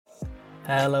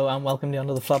Hello and welcome to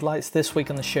Under the Floodlights. This week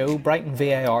on the show, Brighton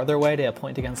VAR their way to a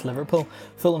point against Liverpool.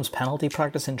 Fulham's penalty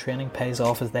practice in training pays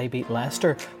off as they beat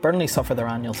Leicester. Burnley suffer their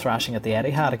annual thrashing at the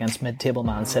Etihad against mid-table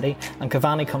Man City. And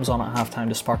Cavani comes on at half-time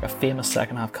to spark a famous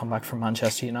second-half comeback from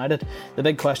Manchester United. The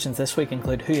big questions this week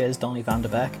include who is Donny van de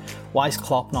Beek? Why is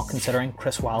Klopp not considering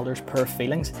Chris Wilder's poor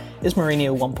feelings? Is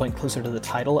Mourinho 1 point closer to the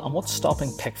title? And what's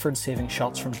stopping Pickford saving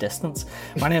shots from distance?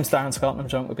 My name's Darren Scott and I'm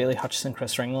joined with Bailey Hutchison,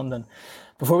 Chris Ringland, and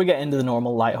before we get into the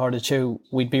normal light-hearted show,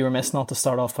 we'd be remiss not to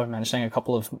start off by mentioning a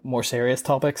couple of more serious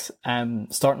topics,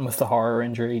 starting with the horror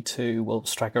injury to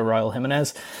Wolves striker Raul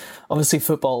Jimenez. Obviously,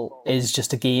 football is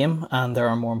just a game and there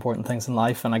are more important things in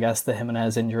life, and I guess the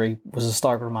Jimenez injury was a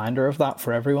stark reminder of that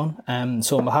for everyone.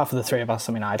 So on behalf of the three of us,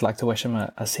 I'd like to wish him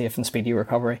a safe and speedy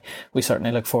recovery. We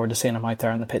certainly look forward to seeing him out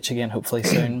there on the pitch again, hopefully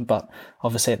soon, but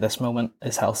obviously at this moment,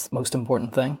 is health the most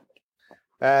important thing?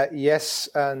 Yes,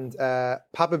 and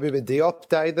Papa Bouba Diop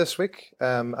died this week,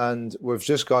 and we've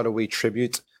just got a wee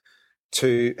tribute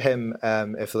to him,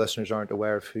 if the listeners aren't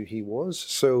aware of who he was.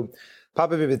 So,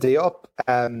 Papa Bouba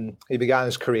Diop, he began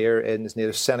his career in his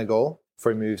native Senegal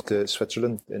before he moved to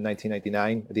Switzerland in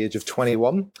 1999 at the age of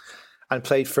 21, and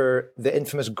played for the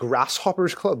infamous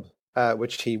Grasshoppers Club,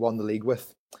 which he won the league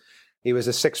with. He was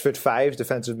a 6'5"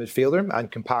 defensive midfielder,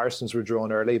 and comparisons were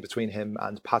drawn early between him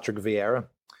and Patrick Vieira.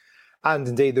 And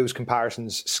indeed, those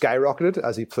comparisons skyrocketed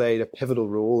as he played a pivotal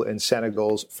role in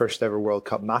Senegal's first ever World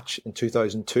Cup match in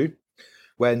 2002,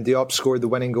 when Diop scored the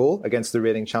winning goal against the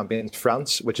reigning champions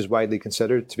France, which is widely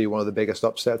considered to be one of the biggest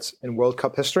upsets in World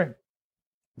Cup history.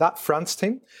 That France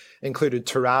team included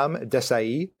Thuram,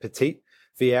 Desailly, Petit,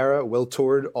 Vieira,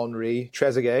 Wiltord, Henry,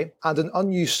 Trezeguet, and an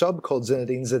unused sub called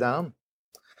Zinedine Zidane.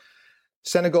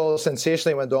 Senegal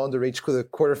sensationally went on to reach the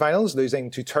quarterfinals, losing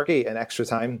to Turkey in extra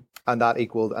time, and that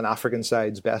equalled an African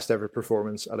side's best ever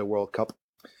performance at a World Cup.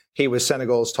 He was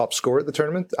Senegal's top scorer at the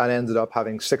tournament and ended up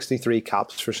having 63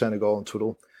 caps for Senegal in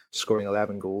total, scoring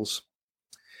 11 goals.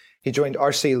 He joined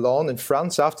RC Lens in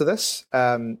France after this,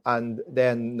 and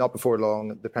then not before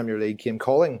long, the Premier League came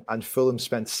calling, and Fulham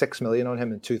spent $6 million on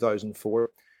him in 2004.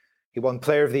 He won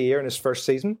Player of the Year in his first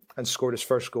season and scored his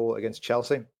first goal against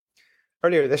Chelsea.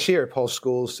 Earlier this year, Paul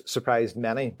Scholes surprised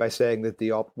many by saying that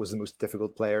Diop was the most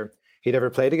difficult player he'd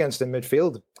ever played against in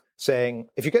midfield, saying,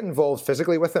 "If you get involved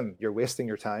physically with him, you're wasting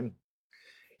your time."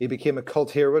 He became a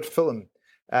cult hero at Fulham,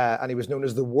 and he was known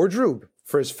as the Wardrobe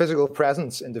for his physical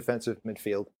presence in defensive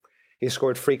midfield. He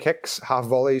scored free kicks, half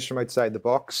volleys from outside the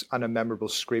box, and a memorable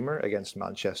screamer against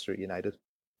Manchester United.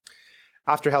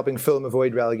 After helping Fulham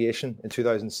avoid relegation in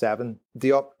 2007,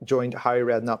 Diop joined Harry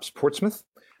Redknapp's Portsmouth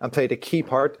and played a key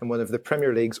part in one of the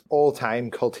Premier League's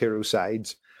all-time cult hero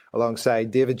sides,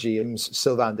 alongside David James,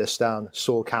 Sylvain Distin,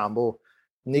 Sol Campbell,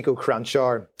 Nico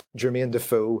Cranchar, Jermaine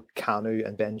Defoe, Kanu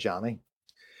and Benjani.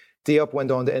 Diop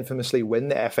went on to infamously win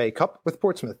the FA Cup with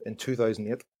Portsmouth in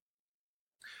 2008.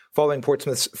 Following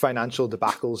Portsmouth's financial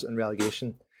debacles and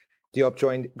relegation, Diop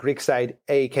joined Greek side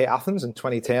AEK Athens in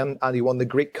 2010 and he won the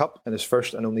Greek Cup in his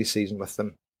first and only season with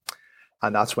them.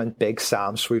 And that's when Big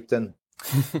Sam swooped in.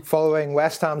 Following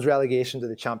West Ham's relegation to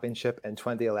the Championship in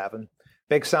 2011,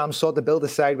 Big Sam sought to build a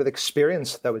side with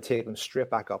experience that would take them straight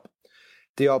back up.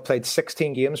 Diop played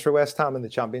 16 games for West Ham in the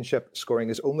Championship, scoring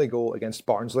his only goal against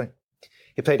Barnsley.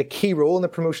 He played a key role in the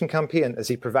promotion campaign as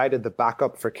he provided the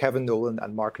backup for Kevin Nolan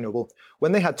and Mark Noble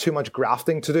when they had too much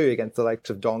grafting to do against the likes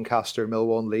of Doncaster,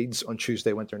 Millwall and Leeds on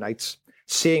Tuesday winter nights,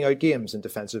 seeing out games in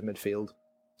defensive midfield.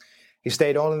 He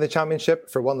stayed on in the Championship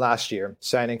for one last year,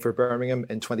 signing for Birmingham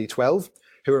in 2012,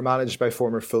 who were managed by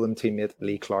former Fulham teammate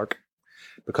Lee Clark.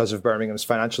 Because of Birmingham's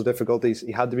financial difficulties,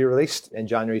 he had to be released in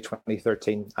January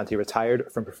 2013 and he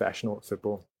retired from professional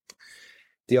football.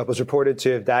 Diop was reported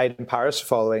to have died in Paris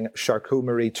following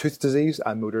Charcot-Marie tooth disease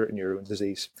and motor neuron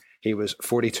disease. He was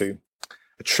 42.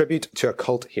 A tribute to a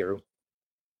cult hero.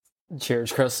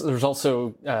 Cheers, Chris. There's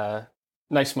also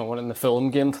nice moment in the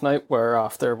Fulham game tonight where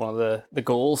after one of the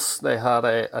goals they had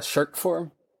a shirt for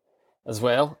him as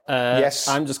well. Yes.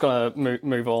 I'm just going to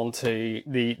move on to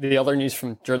the other news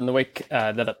from during the week,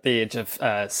 that at the age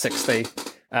of 60,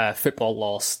 football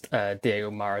lost Diego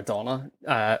Maradona.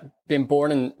 Being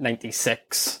born in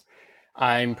 96,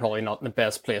 I'm probably not in the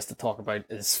best place to talk about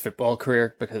his football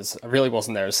career because I really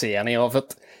wasn't there to see any of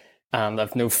it. And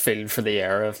I've no feel for the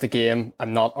era of the game.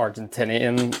 I'm not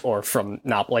Argentinian or from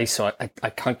Napoli, so I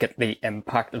can't get the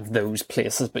impact of those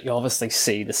places, but you obviously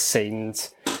see the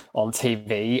scenes on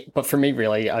TV. But for me,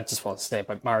 really, I just want to say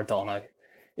about Maradona.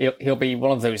 He'll be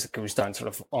one of those that goes down sort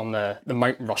of on the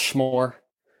Mount Rushmore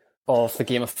of the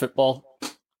game of football.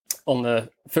 On the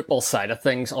football side of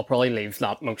things, I'll probably leave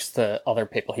that most to other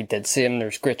people who did see him.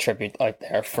 There's great tribute out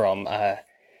there from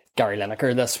Gary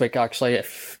Lineker this week, actually.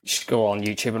 If you should go on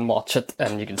YouTube and watch it,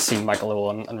 and you can see Michael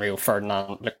Owen and Rio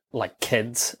Ferdinand look like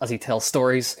kids as he tells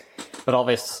stories. But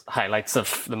obvious highlights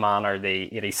of the man are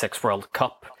the 86 World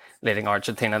Cup, leading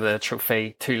Argentina to the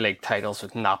trophy, 2 league titles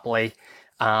with Napoli,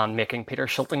 and making Peter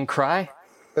Shilton cry.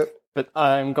 But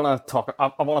I'm going to talk,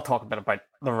 I want to talk a bit about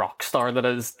the rock star that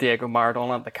is Diego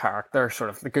Maradona, the character, sort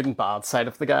of the good and bad side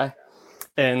of the guy.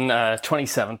 In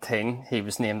 2017, he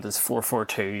was named as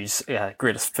 442's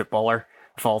greatest footballer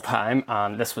of all time,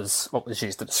 and this was what was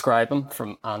used to describe him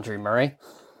from Andrew Murray.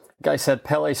 The guy said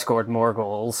Pele scored more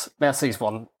goals, Messi's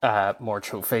won more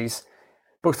trophies.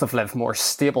 Both have lived more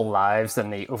stable lives than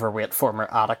the overweight former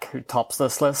addict who tops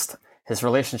this list. His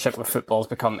relationship with football has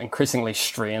become increasingly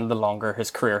strained the longer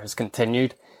his career has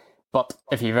continued. But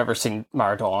if you've ever seen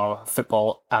Maradona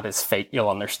football at his feet, you'll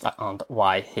understand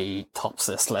why he tops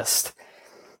this list.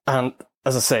 And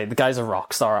as I say, the guy's a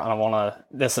rock star, and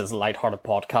this is a lighthearted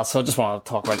podcast, so I just want to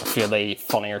talk about a few of the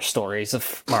funnier stories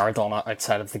of Maradona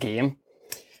outside of the game.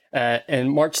 In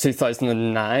March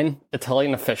 2009,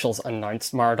 Italian officials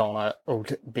announced Maradona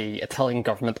owed the Italian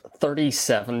government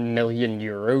 37 million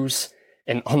euros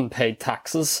in unpaid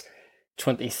taxes,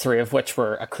 23 of which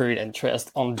were accrued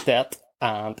interest on debt,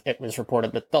 and it was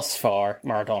reported that thus far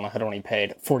Maradona had only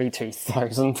paid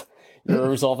 42,000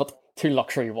 euros of it, 2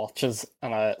 luxury watches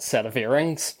and a set of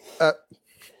earrings. The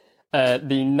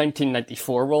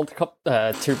 1994 World Cup,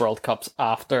 2 World Cups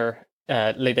after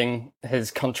leading his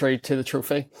country to the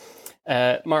trophy,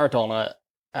 Maradona,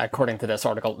 according to this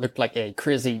article, looked like a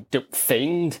crazy dope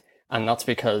fiend, and that's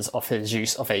because of his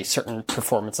use of a certain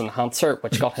performance enhancer,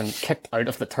 which got him kicked out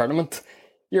of the tournament.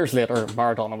 Years later,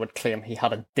 Maradona would claim he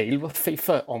had a deal with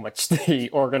FIFA, on which the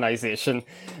organisation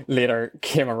later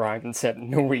came around and said,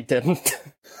 no, we didn't.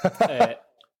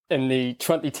 In the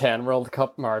 2010 World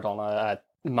Cup, Maradona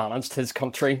managed his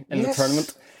country in the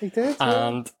tournament. He did.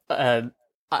 And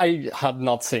I had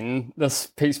not seen this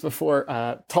piece before.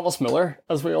 Thomas Müller,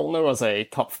 as we all know, is a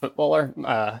top footballer,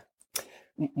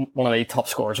 one of the top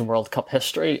scorers in World Cup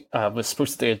history, was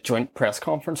supposed to do a joint press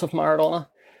conference with Maradona.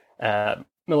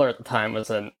 Miller at the time was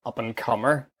an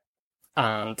up-and-comer,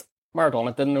 and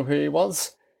Maradona didn't know who he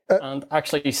was, and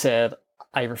actually said,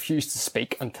 I refuse to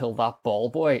speak until that ball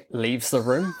boy leaves the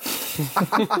room.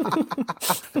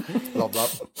 Love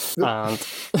that. And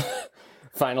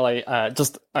finally,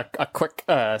 just a quick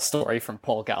story from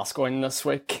Paul Gascoigne this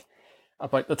week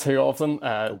about the two of them.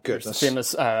 Goodness.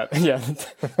 Famous, 2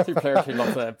 players who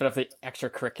love a bit of the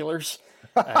extracurriculars.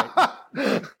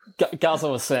 Gaza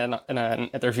was saying in an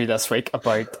interview this week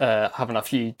about having a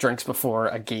few drinks before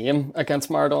a game against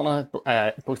Maradona,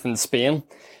 both in Spain.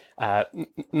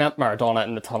 Met Maradona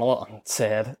in the tunnel and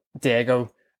said,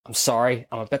 Diego, I'm sorry,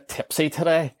 I'm a bit tipsy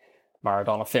today.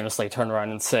 Maradona famously turned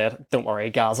around and said, don't worry,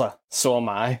 Gaza, so am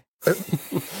I.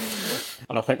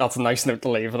 And I think that's a nice note to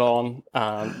leave it on,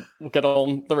 and we'll get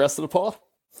on the rest of the pod.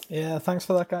 Yeah, thanks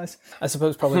for that, guys. I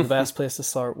suppose probably the best place to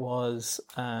start was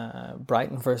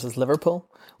Brighton versus Liverpool.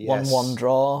 Yes. 1-1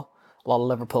 draw. A lot of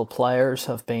Liverpool players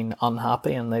have been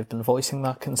unhappy, and they've been voicing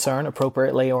that concern,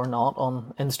 appropriately or not,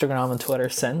 on Instagram and Twitter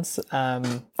since. I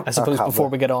suppose before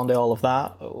we get on to all of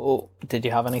that, did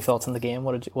you have any thoughts on the game?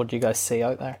 What did you guys see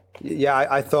out there? Yeah,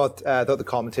 I thought the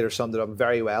commentator summed it up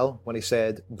very well when he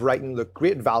said Brighton looked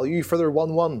great value for their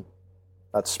 1-1.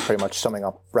 That's pretty much summing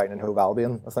up Brighton and Hove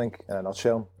Albion, I think, in a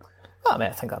nutshell. I mean,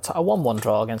 I think that's a 1-1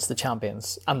 draw against the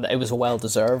champions, and it was a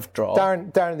well-deserved draw.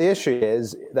 Darren, the issue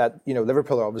is that,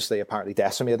 Liverpool are obviously apparently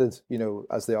decimated,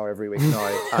 as they are every week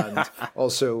now, and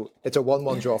also it's a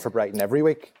 1-1 draw for Brighton every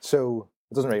week, so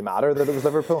it doesn't really matter that it was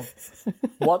Liverpool.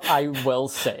 What I will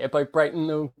say about Brighton,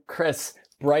 though, Chris,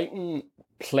 Brighton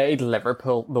played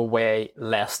Liverpool the way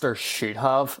Leicester should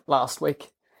have last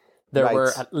week. There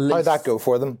were at least... How'd that go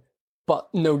for them? But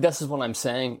no, this is what I'm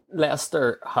saying.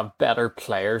 Leicester have better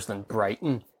players than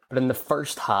Brighton. But in the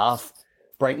first half,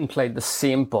 Brighton played the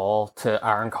same ball to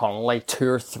Aaron Connolly 2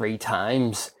 or 3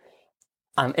 times.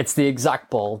 And it's the exact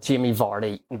ball Jamie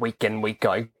Vardy, week in, week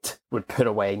out, would put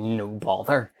away no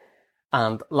bother.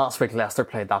 And last week, Leicester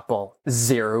played that ball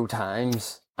 0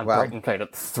 times. And Brighton played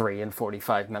it 3 in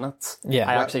 45 minutes. Yeah,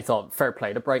 I actually thought, fair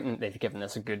play to Brighton. They've given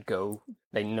this a good go.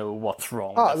 They know what's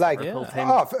wrong with the Liverpool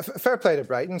team. Fair play to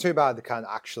Brighton. Too bad they can't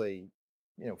actually,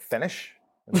 finish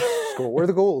and score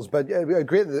the goals. But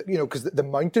great, because the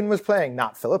Mountain was playing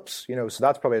Nat Phillips, so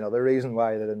that's probably another reason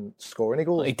why they didn't score any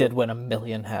goals. He did win 1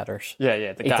 million headers.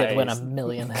 Yeah, he did win 1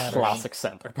 million headers. Classic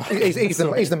centre. He's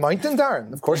the Mountain,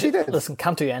 Darren. Of course he did. Listen,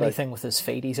 can't do anything with his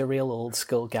feet. He's a real old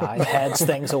school guy. Heads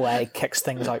things away, kicks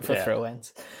things out for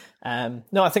throw-ins.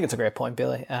 No, I think it's a great point,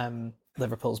 Billy.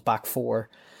 Liverpool's back four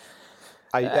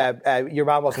Your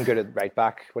man wasn't good at right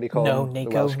back. What do you call No, him? The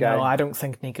Nico. Welsh guy? No, I don't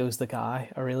think Nico's the guy.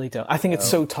 I really don't. I think it's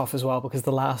so tough as well because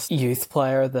the last youth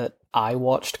player that I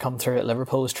watched come through at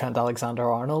Liverpool was Trent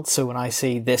Alexander-Arnold. So when I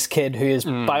see this kid who is,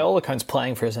 by all accounts,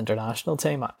 playing for his international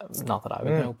team, not that I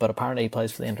would know, but apparently he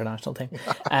plays for the international team,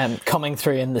 coming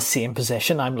through in the same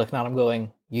position, I'm looking at him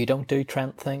going, you don't do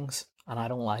Trent things, and I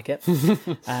don't like it.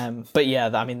 But yeah,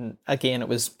 I mean, again, it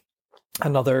was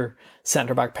another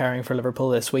centre-back pairing for Liverpool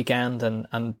this weekend,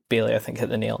 and Bailey, I think, hit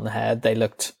the nail on the head. They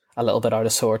looked a little bit out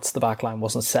of sorts. The back line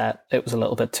wasn't set. It was a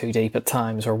little bit too deep at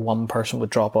times, or one person would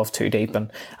drop off too deep,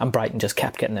 and Brighton just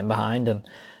kept getting in behind. And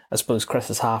I suppose Chris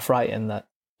is half right in that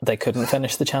they couldn't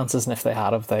finish the chances, and if they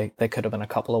had, they could have been a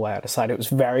couple away out of sight. It was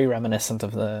very reminiscent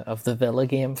of the Villa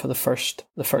game for the first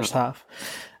half.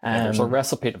 There's a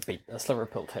recipe to beat this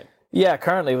Liverpool team. Yeah,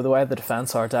 currently with the way the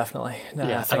defence are, definitely. And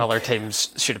other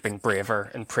teams should have been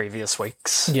braver in previous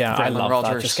weeks. Yeah, I love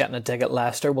Rodgers. that. Just getting a dig at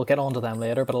Leicester. We'll get on to them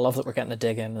later, but I love that we're getting a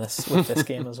dig in with this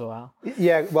game as well.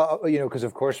 Yeah, well, because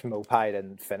of course Mopai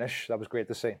didn't finish. That was great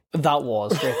to see. That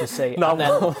was great to see. And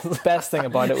then the best thing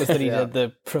about it was that he did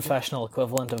the professional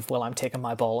equivalent of, well, I'm taking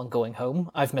my ball and going home.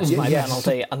 I've missed my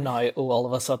penalty, and now all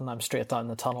of a sudden I'm straight down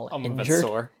the tunnel, I'm injured. a bit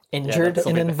sore. Injured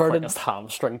in inverted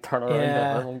hamstring turnaround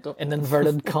ever, won't it? in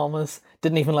inverted commas.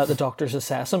 Didn't even let the doctors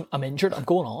assess him. I'm injured. I'm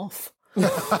going off.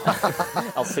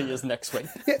 I'll see you next week.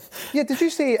 Yeah. Did you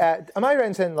see? Am I right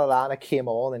in saying Lallana came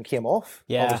on and came off?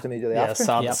 Yeah. Almost immediately after.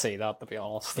 Sad to see that, to be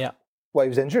honest. Yeah. Well, he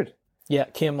was injured. Yeah,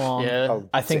 came on. Yeah.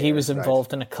 I think he was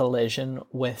involved in a collision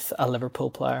with a Liverpool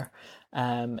player.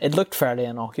 It looked fairly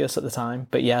innocuous at the time,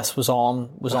 but yes, was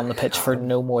on the pitch for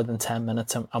no more than 10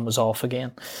 minutes and was off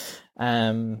again.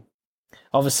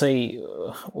 Obviously,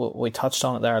 we touched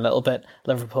on it there a little bit.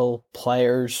 Liverpool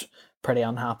players pretty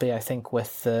unhappy, I think,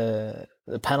 with the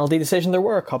penalty decision. There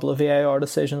were a couple of VAR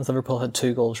decisions. Liverpool had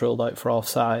 2 goals ruled out for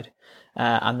offside.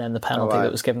 And then the penalty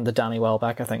that was given to Danny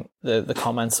Welbeck. I think the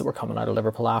comments that were coming out of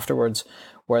Liverpool afterwards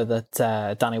were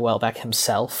that Danny Welbeck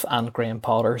himself and Graham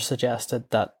Potter suggested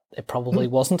that it probably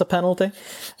wasn't a penalty.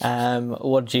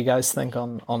 What did you guys think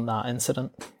on that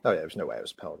incident? Oh yeah, there's no way it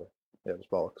was a penalty. Yeah, it was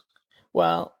bollocks.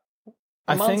 Well,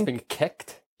 I think been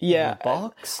kicked. Yeah, in the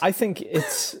box. I think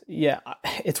it's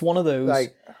one of those.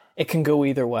 It can go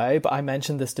either way. But I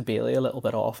mentioned this to Bailey a little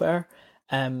bit off air.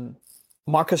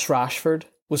 Marcus Rashford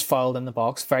was fouled in the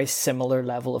box, very similar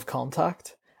level of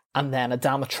contact, and then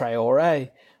Adama Traore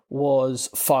was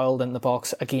fouled in the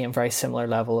box, again very similar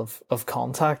level of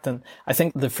contact. And I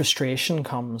think the frustration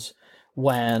comes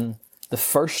when the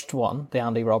first one, the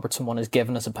Andy Robertson one, is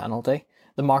given as a penalty.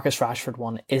 The Marcus Rashford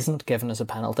one isn't given as a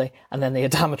penalty, and then the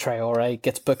Adama Traore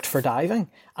gets booked for diving,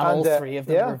 and all 3 of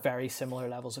them were very similar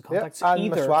levels of contact. So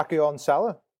and Masuaku on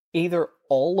Salah. Either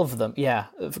all of them,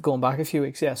 going back a few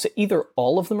weeks, so either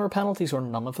all of them are penalties or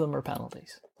none of them are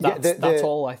penalties. That's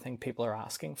all I think people are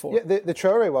asking for. Yeah, the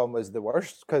Traore one was the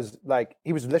worst because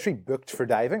he was literally booked for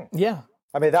diving. Yeah,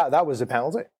 I mean that was a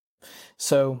penalty.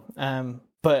 So,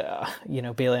 but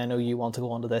Bailey, I know you want to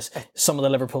go on to this. Some of the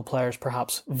Liverpool players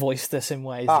perhaps voiced this in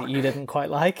ways that you didn't quite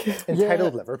like.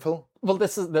 Entitled Liverpool. Well,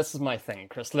 this is my thing,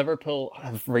 Chris. Liverpool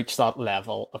have reached that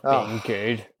level of being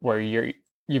good where you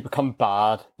become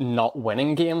bad not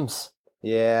winning games.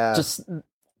 Yeah. Just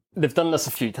they've done this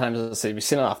a few times. We've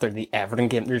seen it after the Everton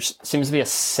game. There seems to be a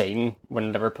scene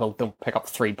when Liverpool don't pick up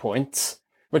 3 points,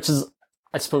 which is,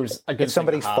 I suppose, a good it's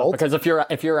somebody's thing fault. Because if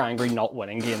you're angry not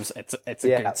winning games, it's a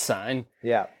good sign.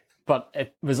 Yeah. But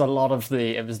it was a lot of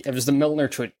it was the Milner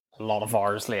tweet a lot of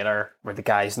hours later where the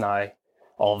guys now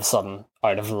all of a sudden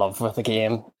out of love with the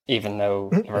game, even though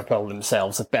Liverpool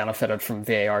themselves have benefited from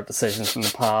VAR decisions in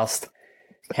the past.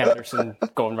 Henderson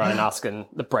going around asking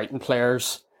the Brighton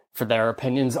players for their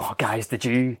opinions. Oh, guys,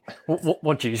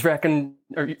 what do you reckon?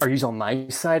 Are you on my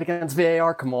side against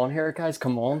VAR? Come on here, guys,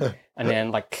 come on. And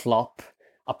then Klopp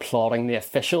applauding the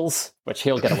officials, which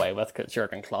he'll get away with because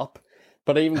Jurgen Klopp.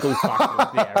 But it even goes back to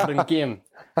the Everton game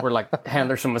where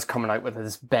Henderson was coming out with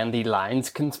his bendy lines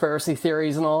conspiracy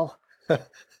theories and all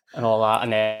that.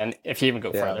 And then if you even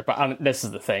go further, but this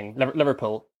is the thing,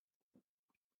 Liverpool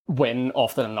win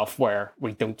often enough where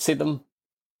we don't see them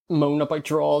moan about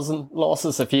draws and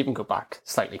losses. If you even go back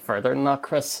slightly further than that,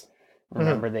 Chris,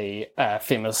 remember the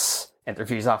famous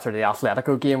interviews after the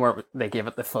Atletico game where they gave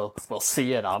it the full "we'll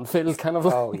see you at Anfield" kind of.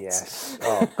 Oh yes,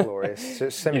 glorious.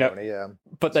 Simeone,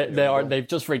 But they've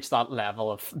just reached that level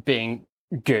of being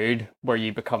good where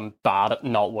you become bad at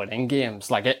not winning games.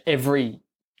 Every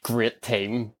great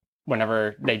team,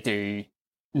 whenever they do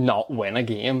not win a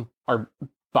game, are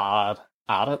bad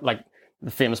at it. The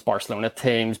famous Barcelona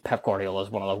teams, Pep Guardiola is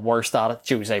one of the worst at it.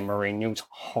 Jose Mourinho's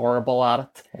horrible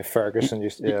at it. Ferguson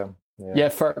used to, Yeah,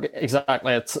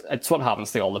 exactly. It's what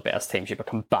happens to all the best teams. You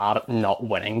become bad at not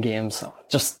winning games.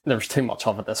 Just there's too much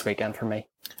of it this weekend for me.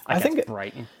 I think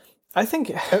Brighton. I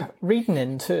think reading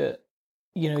into it,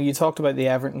 you talked about the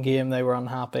Everton game. They were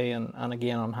unhappy, and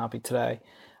again unhappy today.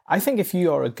 I think if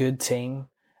you are a good team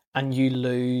and you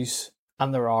lose,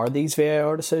 and there are these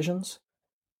VAR decisions,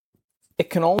 it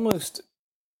can almost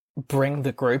bring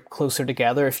the group closer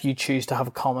together if you choose to have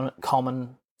a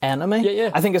common enemy.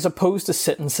 Yeah. I think as opposed to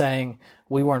sitting saying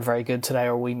we weren't very good today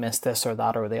or we missed this or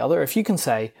that or the other, if you can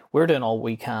say we're doing all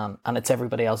we can and it's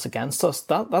everybody else against us,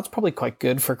 that's probably quite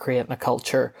good for creating a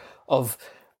culture of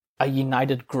a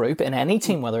united group in any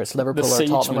team, whether it's Liverpool or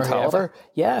Tottenham or whoever.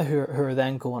 Yeah, who are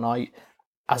then going out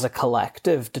as a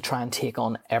collective to try and take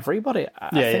on everybody. I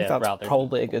think that's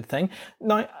probably a good thing.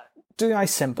 Now, do I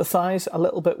sympathise a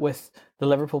little bit with the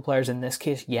Liverpool players in this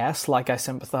case? Yes, like I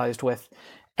sympathised with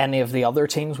any of the other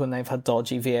teams when they've had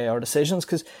dodgy VAR decisions,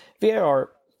 because VAR,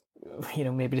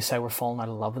 maybe to say we're falling out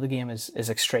of love with the game is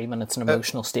extreme and it's an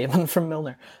emotional statement from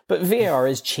Milner. But VAR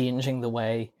is changing the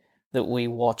way that we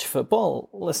watch football.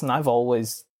 Listen, I've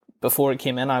always, before it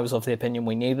came in, I was of the opinion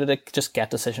we needed it. Just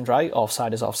get decisions right.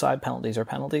 Offside is offside. Penalties are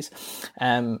penalties.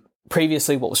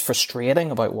 Previously, what was frustrating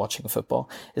about watching football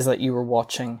is that you were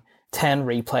watching 10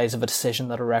 replays of a decision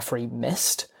that a referee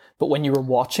missed. But when you were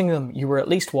watching them, you were at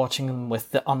least watching them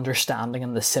with the understanding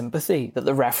and the sympathy that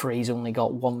the referees only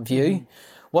got one view. Mm-hmm.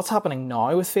 What's happening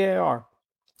now with VAR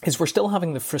is we're still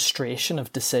having the frustration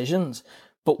of decisions,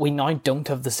 but we now don't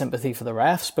have the sympathy for the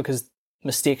refs because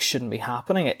mistakes shouldn't be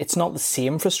happening. It's not the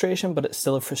same frustration, but it's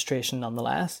still a frustration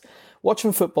nonetheless.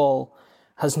 Watching football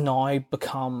has now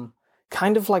become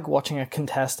kind of like watching a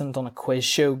contestant on a quiz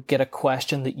show get a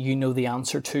question that you know the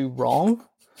answer to wrong.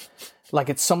 Like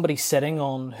it's somebody sitting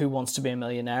on Who Wants to Be a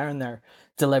Millionaire and they're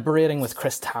deliberating with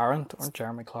Chris Tarrant or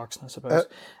Jeremy Clarkson, I suppose.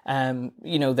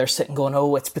 They're sitting going,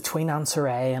 oh, it's between answer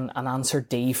A and answer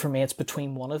D for me. It's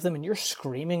between one of them. And you're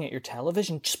screaming at your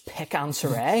television, just pick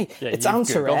answer A. It's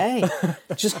answer A.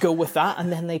 Just go with that.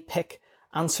 And then they pick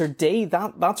answer D.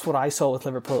 That's what I saw with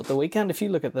Liverpool at the weekend. If you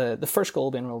look at the first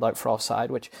goal being ruled out for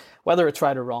offside, which whether it's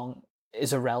right or wrong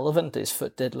is irrelevant, his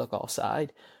foot did look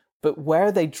offside. But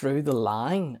where they drew the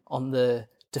line on the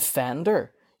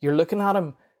defender, you're looking at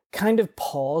him kind of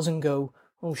pause and go,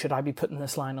 oh, should I be putting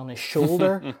this line on his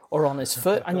shoulder or on his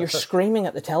foot? And you're screaming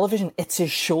at the television, it's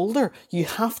his shoulder. You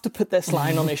have to put this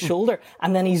line on his shoulder.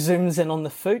 And then he zooms in on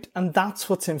the foot. And that's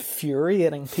what's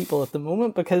infuriating people at the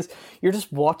moment because you're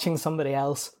just watching somebody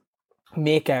else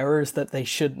make errors that they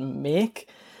shouldn't make.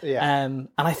 Yeah. And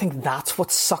I think that's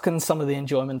what's sucking some of the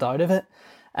enjoyment out of it.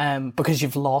 Because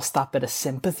you've lost that bit of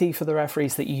sympathy for the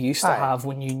referees that you used to have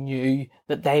when you knew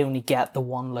that they only get the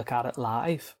one look at it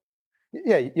live.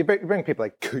 Yeah, you bring people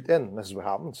like Coote in, this is what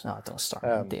happens. No, don't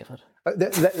start, David.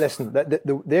 Listen,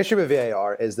 the issue with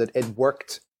VAR is that it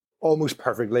worked almost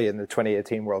perfectly in the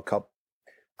 2018 World Cup.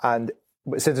 And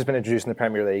since it's been introduced in the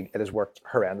Premier League, it has worked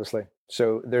horrendously.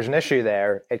 So there's an issue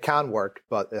there. It can work,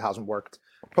 but it hasn't worked.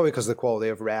 Probably because of the quality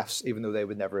of refs, even though they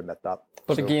would never admit that.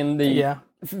 But again, the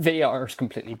VAR is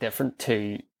completely different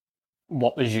to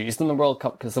what was used in the World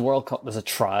Cup because the World Cup was a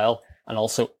trial and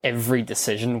also every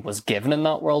decision was given in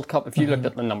that World Cup. If you looked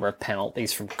at the number of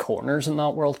penalties from corners in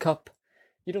that World Cup,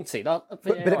 you don't see that at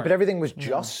VAR. But everything was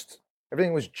just.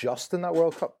 Everything was just in that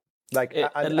World Cup. Like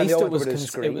at least it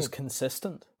was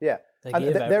consistent. Yeah, and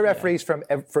they're referees from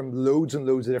loads and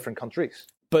loads of different countries.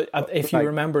 But if you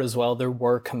remember as well, there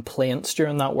were complaints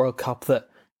during that World Cup that,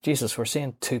 Jesus, we're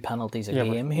seeing 2 penalties a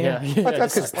game here.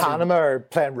 That's because Panama are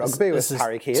playing rugby with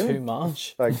Harry Kane. Too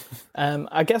much.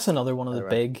 I guess another one of the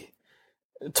big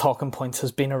talking points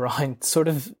has been around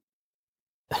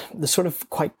the sort of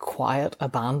quite quiet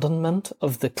abandonment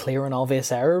of the clear and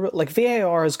obvious error. Like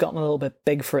VAR has gotten a little bit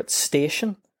big for its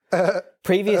station.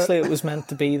 Previously, it was meant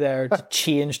to be there to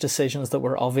change decisions that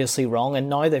were obviously wrong, and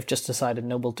now they've just decided,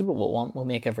 no, we'll do what we want, we'll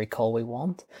make every call we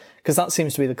want. Because that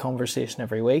seems to be the conversation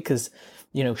every week, because,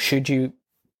 should you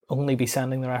only be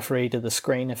sending the referee to the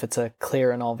screen if it's a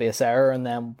clear and obvious error, and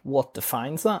then what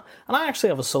defines that? And I actually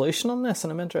have a solution on this,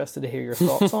 and I'm interested to hear your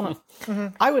thoughts on it.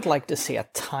 Mm-hmm. I would like to see a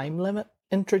time limit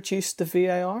introduced to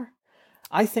VAR.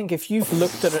 I think if you've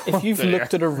looked at a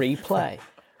replay,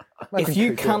 if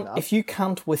you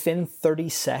can't within 30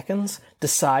 seconds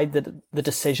decide that the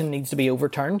decision needs to be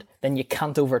overturned, then you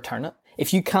can't overturn it.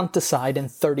 If you can't decide in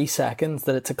 30 seconds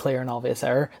that it's a clear and obvious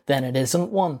error, then it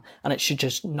isn't one, and it should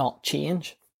just not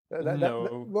change.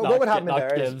 What would happen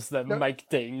there gives the Mike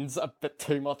Deans a bit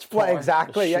too much power. Well,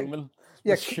 exactly.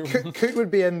 Coote would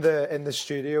be in the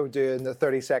studio doing the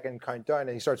 30-second countdown,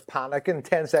 and he starts panicking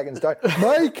 10 seconds down.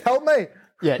 Mike, help me!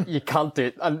 Yeah, you can't do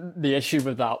it. And the issue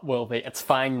with that will be, it's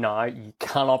fine now. You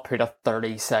cannot put a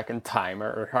 30-second timer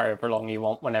or however long you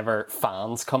want whenever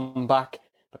fans come back.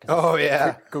 Because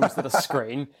it goes to the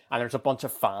screen and there's a bunch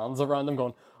of fans around him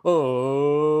going,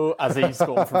 oh, as he's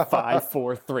going from 5,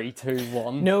 4, 3, 2,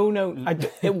 1. No.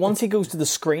 Once he goes to the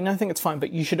screen, I think it's fine,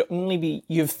 but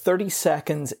you have 30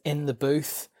 seconds in the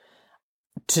booth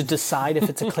to decide if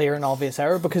it's a clear and obvious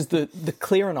error, because the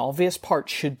clear and obvious part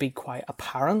should be quite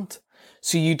apparent.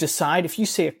 So you decide, if you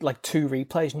see like 2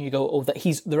 replays and you go, oh,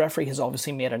 the referee has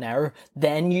obviously made an error,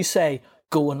 then you say,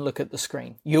 go and look at the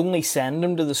screen. You only send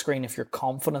him to the screen if you're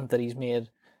confident that he's made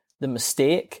the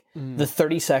mistake. The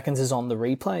 30 seconds is on the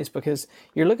replays, because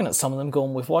you're looking at some of them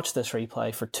going, we've watched this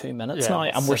replay for 2 minutes now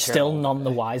and we're still none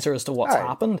the wiser as to what's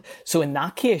happened. So in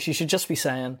that case, you should just be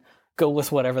saying, go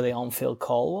with whatever the on-field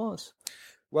call was.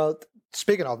 Well,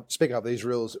 speaking of these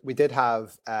rules, we did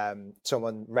have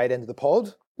someone write into the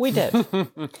pod. We did.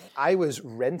 I was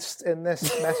rinsed in this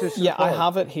message. Yeah, I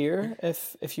have it here.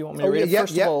 If you want me to read it.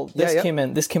 First of all, this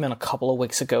came in a couple of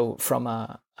weeks ago from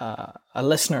a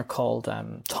listener called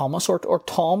Thomas, or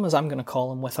Tom, as I'm going to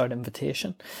call him without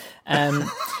invitation.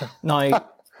 Now,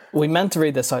 we meant to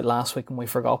read this out last week and we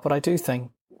forgot, but I do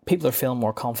think people are feeling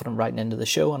more confident writing into the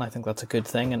show, and I think that's a good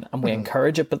thing, and we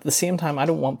encourage it. But at the same time, I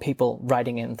don't want people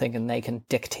writing in thinking they can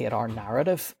dictate our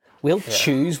narrative. We'll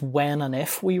choose when and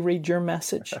if we read your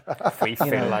message. If we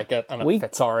feel like it and it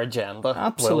fits our agenda.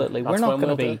 Absolutely. We're not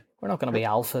going to be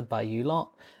alphaed by you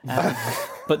lot.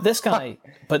 But this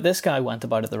guy went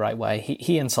about it the right way.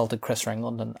 He insulted Chris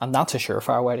Ringland, and that's a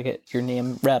surefire way to get your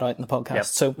name read out in the podcast. Yep,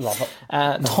 so love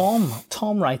it.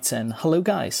 Tom writes in, hello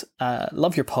guys,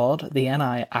 love your pod. The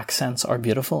NI accents are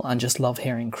beautiful and just love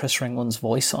hearing Chris Ringland's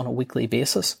voice on a weekly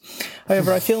basis.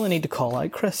 However, I feel the need to call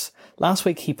out Chris. Last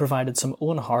week he provided some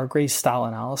Owen Hargreaves style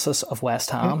analysis of West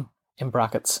Ham. In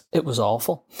brackets, it was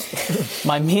awful.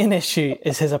 My main issue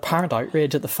is his apparent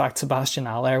outrage at the fact Sebastian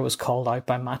Haller was called out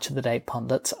by Match of the Day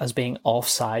pundits as being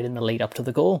offside in the lead up to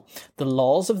the goal. The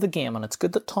laws of the game, and it's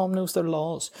good that Tom knows their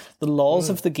laws, the laws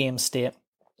of the game state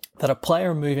that a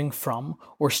player moving from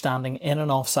or standing in an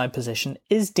offside position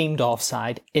is deemed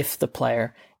offside if the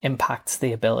player impacts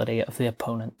the ability of the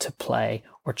opponent to play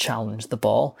or challenge the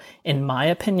ball. In my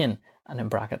opinion, and in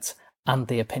brackets, and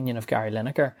the opinion of Gary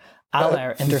Lineker,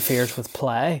 Haller interferes with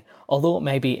play, although it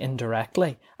may be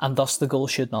indirectly, and thus the goal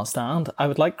should not stand. I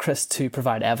would like Chris to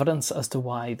provide evidence as to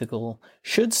why the goal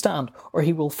should stand, or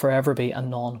he will forever be a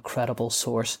non-credible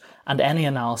source, and any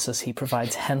analysis he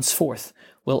provides henceforth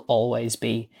will always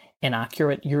be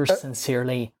inaccurate. Yours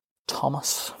sincerely,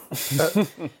 Thomas.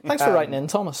 Thanks for writing in,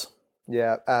 Thomas.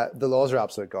 Yeah, the laws are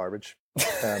absolute garbage.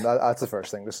 That's the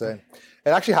first thing to say.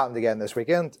 It actually happened again this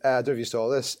weekend. I don't know if you saw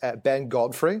this. Ben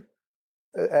Godfrey,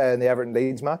 in the Everton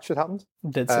Leeds match, it happened.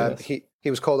 Did see this. He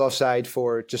was called offside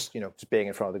for just being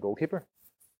in front of the goalkeeper.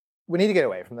 We need to get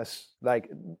away from this. Like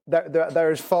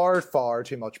there is far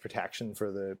too much protection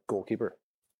for the goalkeeper,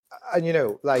 and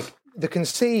they can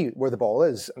see where the ball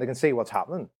is and they can see what's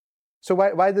happening. So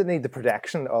why do they need the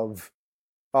protection of,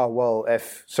 oh well,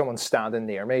 if someone's standing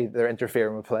near me, they're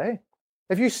interfering with play?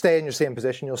 If you stay in your same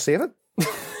position, you'll save it.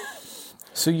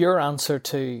 So your answer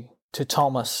to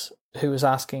Thomas, who was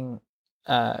asking.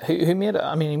 He made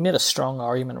a strong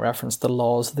argument reference to the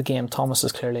laws of the game. Thomas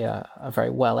is clearly a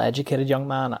very well-educated young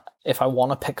man. If I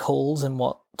want to pick holes in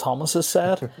what Thomas has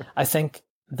said, I think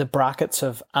the brackets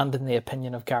of "and in the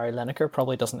opinion of Gary Lineker"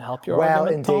 probably doesn't help your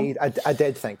argument. Well, indeed, I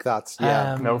did think that.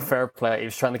 Yeah, no, fair play. He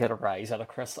was trying to get a rise out of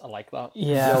Chris. I like that.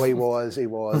 Yeah, no, he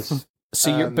was.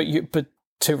 So but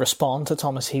to respond to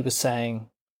Thomas, he was saying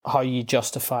how you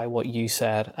justify what you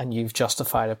said, and you've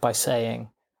justified it by saying,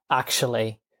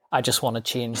 actually, I just want to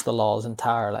change the laws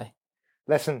entirely.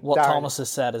 Listen, what Darren, Thomas has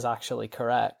said is actually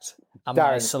correct, and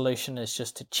my solution is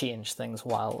just to change things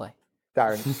wildly.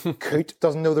 Darren, Coot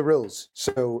doesn't know the rules,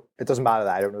 so it doesn't matter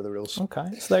that I don't know the rules.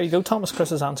 Okay, so there you go. Thomas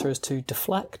Chris's answer is to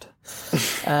deflect.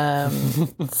 So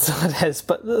it is.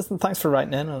 But listen, thanks for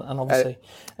writing in, and obviously,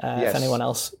 if anyone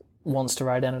else wants to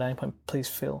write in at any point, please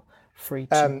feel free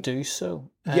to do so.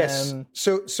 Yes.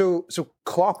 So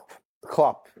Klopp.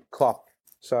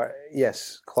 Sorry.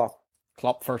 Yes, Klopp.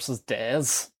 Klopp versus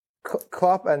Dez.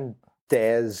 Klopp and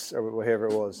Dez, or whoever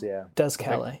it was. Yeah. Des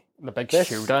Kelly. The big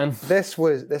showdown. This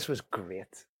was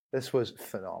great. This was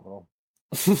phenomenal.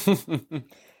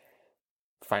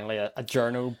 Finally, a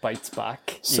journo bites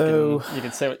back. So you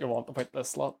can say what you want about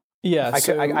this lot. Yeah,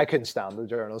 I couldn't stand the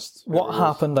journalists. What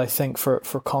happened, I think, for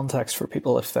context for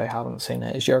people if they haven't seen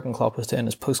it, is Jurgen Klopp was doing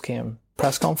his post-game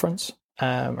press conference,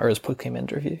 or his post-game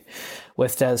interview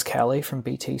with Des Kelly from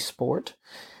BT Sport.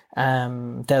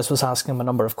 Des was asking him a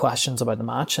number of questions about the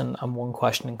match, and one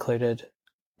question included,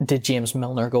 did James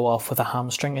Milner go off with a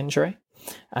hamstring injury?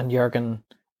 And Jurgen,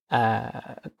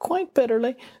 quite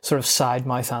bitterly, sort of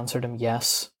side-mouth answered him,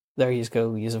 yes. There you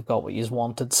go. You have got what you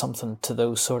wanted, something to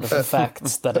those sort of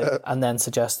effects. And then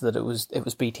suggested that it was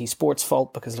BT Sport's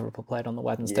fault because Liverpool played on the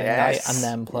Wednesday night and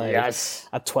then played at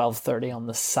 12:30 on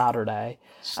the Saturday.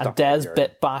 And Des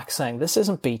bit back saying, "This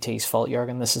isn't BT's fault,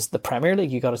 Jurgen. This is the Premier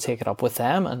League. You got to take it up with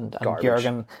them." And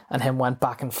Jurgen and him went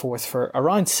back and forth for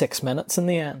around 6 minutes in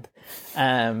the end,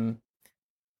 and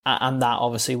that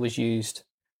obviously was used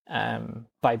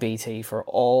by BT for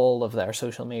all of their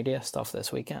social media stuff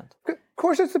this weekend. Of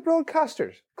course, it's the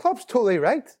broadcasters. Klopp's totally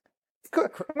right.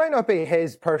 It might not be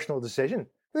his personal decision.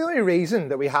 The only reason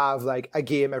that we have like a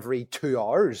game every 2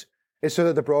 hours is so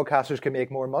that the broadcasters can make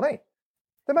more money.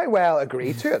 They might well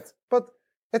agree to it, but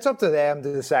it's up to them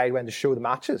to decide when to show the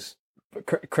matches.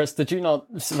 Chris, did you not,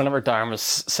 whenever Darren was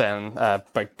saying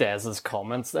about Dez's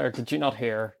comments there, did you not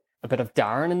hear a bit of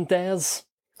Darren and Dez?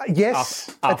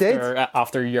 Yes, I did.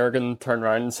 After Jurgen turned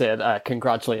around and said,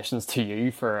 congratulations to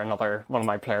you for another one of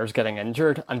my players getting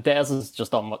injured. And Dez has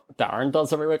just done what Darren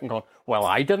does every week and going, well,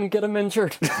 I didn't get him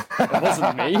injured. It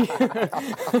wasn't me.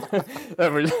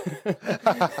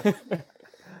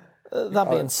 That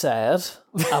being said,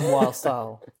 and whilst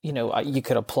you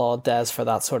could applaud Des for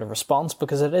that sort of response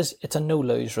because it's a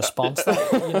no-lose response. When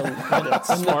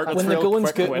the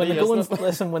going's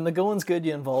good,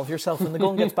 you involve yourself. When the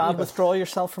going gets bad, withdraw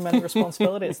yourself from any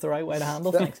responsibility. It's the right way to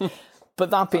handle things. But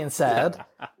that being said,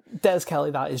 Des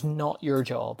Kelly, that is not your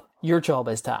job. Your job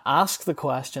is to ask the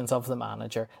questions of the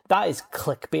manager. That is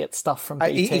clickbait stuff from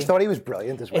BT. He thought he was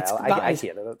brilliant as well. I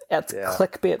hated it. It's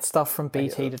clickbait stuff from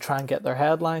BT to try and get their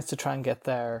headlines, to try and get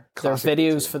their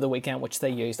videos for the weekend, which they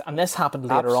used. And this happened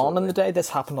later on in the day. This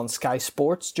happened on Sky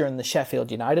Sports during the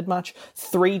Sheffield United match.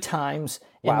 3 times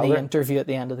in the interview at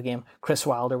the end of the game, Chris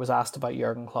Wilder was asked about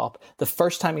Jurgen Klopp. The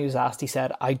first time he was asked, he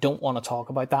said, I don't want to talk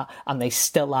about that. And they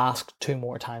still asked 2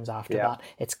 more times after that.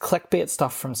 It's clickbait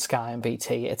stuff from Sky and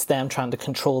BT. It's them trying to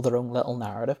control their own little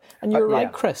narrative. And you're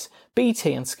right, Chris.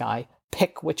 BT and Sky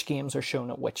pick which games are shown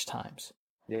at which times.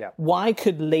 Yeah. Why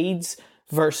could Leeds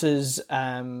versus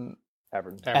Everton,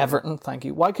 thank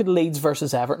you. Why could Leeds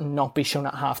versus Everton not be shown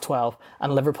at 12:30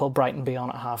 and Liverpool Brighton be on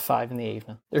at 5:30 in the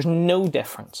evening? There's no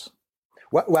difference.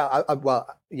 I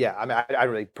don't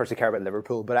really personally care about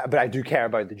Liverpool, but I do care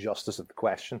about the justice of the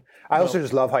question. I also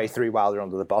just love how he threw Wilder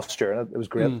under the bus during it. It was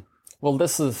great. Well,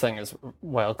 this is the thing as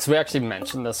well, because we actually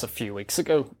mentioned this a few weeks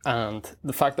ago, and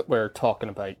the fact that we're talking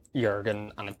about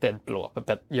Jurgen, and it did blow up a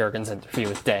bit, Jurgen's interview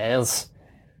with Dez,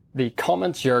 the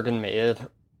comments Jurgen made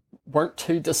weren't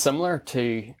too dissimilar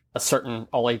to a certain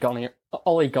Ole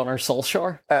Gunnar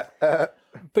Solskjaer.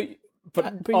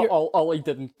 But Ollie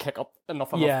didn't kick up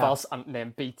enough of a fuss and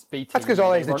then beat BT. That's because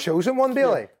Ollie's the chosen one,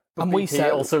 Bailey. But and BT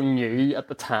also knew at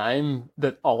the time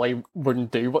that Ollie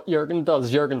wouldn't do what Jurgen does.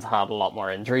 Jurgen's had a lot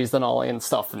more injuries than Ollie and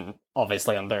stuff, and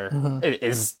obviously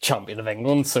is champion of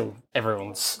England, so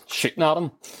everyone's shooting at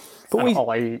him. But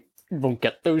Ollie won't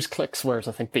get those clicks, whereas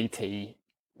I think BT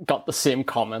got the same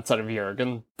comments out of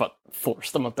Jurgen, but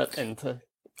forced them a bit into...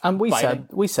 And we said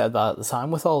that at the time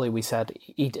with Ollie. We said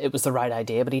it was the right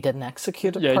idea, but he didn't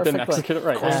execute it perfectly. Yeah, he didn't execute it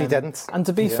right. Of course he didn't. And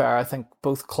to be fair, I think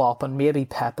both Klopp and maybe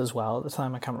Pep as well at the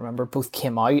time, I can't remember, both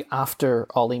came out after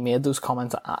Ollie made those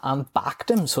comments and backed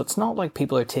him. So it's not like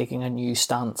people are taking a new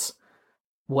stance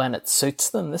when it suits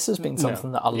them. This has been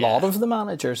something that a lot of the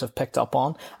managers have picked up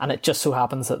on, and it just so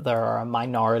happens that there are a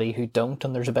minority who don't,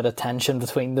 and there's a bit of tension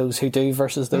between those who do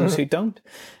versus those who don't.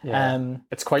 Yeah.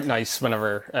 It's quite nice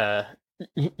whenever...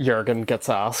 Jurgen gets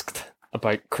asked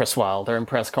about Chris Wilder in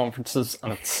press conferences,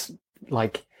 and it's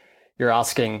like you're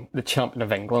asking the champion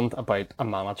of England about a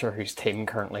manager whose team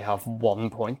currently have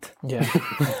 1 point. Yeah.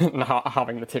 And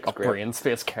having to take up brain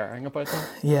space caring about that.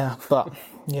 Yeah, but,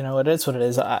 it is what it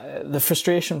is. The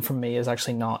frustration from me is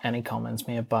actually not any comments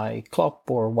made by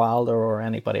Klopp or Wilder or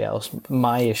anybody else.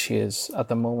 My issue is, at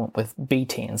the moment, with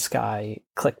BT and Sky,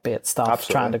 clickbait stuff,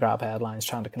 trying to grab headlines,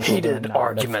 trying to control heated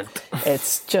argument.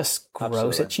 It's just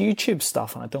gross. It's YouTube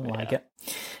stuff, and I don't like it.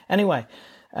 Anyway...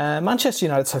 Manchester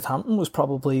United Southampton was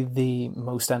probably the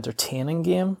most entertaining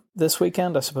game this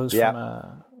weekend, I suppose,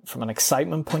 from an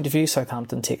excitement point of view.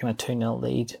 Southampton taking a 2-0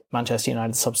 lead, Manchester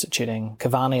United substituting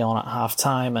Cavani on at half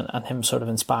time and him sort of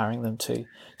inspiring them to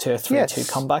a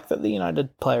 3-2 comeback that the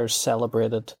United players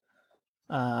celebrated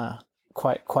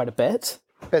quite a bit.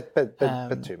 Bit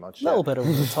too much. A little bit over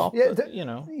the top, but,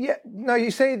 Yeah, no,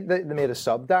 you say they made a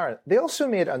sub, Darren. They also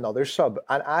made another sub,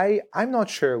 and I'm not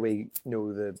sure we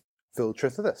know the full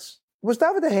truth of this. Was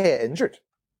David De Gea injured?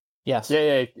 Yes.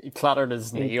 Yeah, he clattered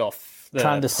his knee off the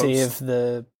Trying to post. save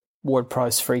the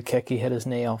Ward-Prowse free kick, he hit his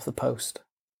knee off the post.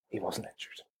 He wasn't injured.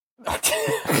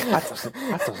 that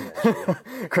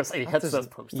doesn't Chris, he hits this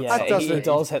post. Yeah, he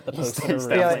does hit the post.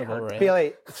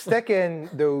 Bailey, stick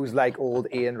in those like old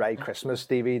Ian Wright Christmas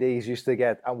DVDs used to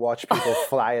get and watch people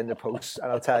fly in the posts,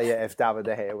 and I'll tell you if David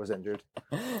De Gea was injured.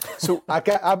 So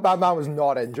my man was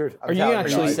not injured. Are you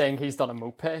actually saying he's done a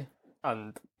mope?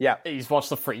 And yeah, he's watched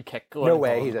the free kick. No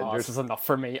way he's injured. This is enough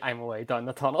for me. I'm away down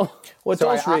the tunnel. Well,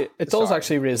 it does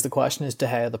actually raise the question: is De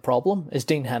Gea the problem? Is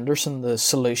Dean Henderson the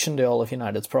solution to all of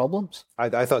United's problems?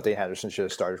 I thought Dean Henderson should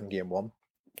have started from game one.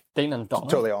 Dean and Donny.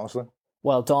 Totally honestly.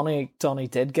 Well, Donny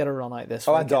did get a run out this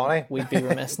week. And Donny. We'd be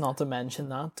remiss not to mention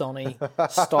that. Donny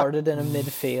started in a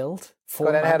midfield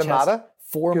for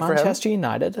Manchester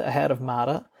United, ahead of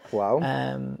Mata. Wow.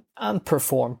 And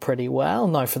performed pretty well.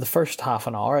 Now, for the first half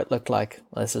an hour, it looked like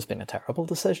this has been a terrible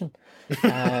decision.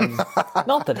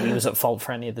 Not that he was at fault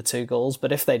for any of the 2 goals,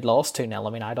 but if they'd lost 2-0, I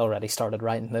mean, I'd already started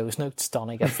writing those notes.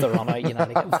 Donny gets the run out,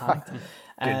 United get thanked.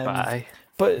 Goodbye.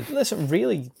 But listen,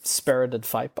 really spirited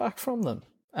fight back from them.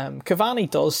 Cavani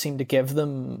does seem to give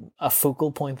them a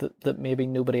focal point that maybe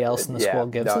nobody else in the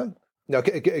squad gives them. No,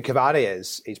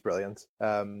 Cavani he's brilliant.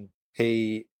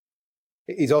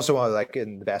 He's also one of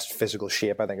in the best physical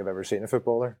shape I think I've ever seen a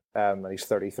footballer. And he's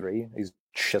 33. He's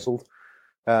chiseled.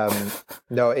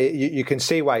 You can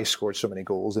see why he scored so many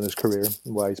goals in his career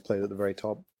and why he's played at the very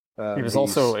top. He was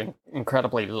also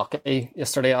incredibly lucky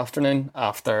yesterday afternoon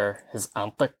after his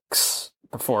antics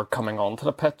before coming onto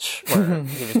the pitch, where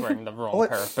he was wearing the wrong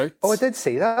pair of boots. Oh, I did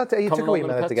see that. He took a wee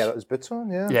minute to get his boots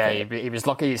on, yeah. Yeah, he was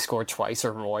lucky he scored twice,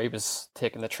 or Roy was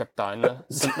taking the trip down to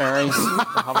St Mary's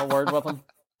to have a word with him.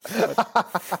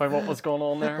 By what was going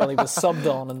on there? Well, he was subbed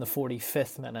on in the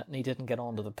 45th minute and he didn't get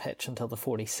onto the pitch until the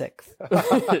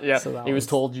 46th. Yeah, so he was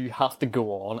told you have to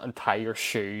go on and tie your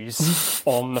shoes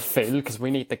on the field because we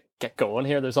need to get going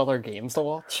here. There's other games to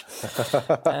watch.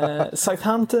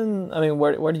 Southampton, I mean,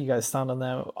 where do you guys stand on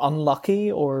them?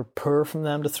 Unlucky or poor from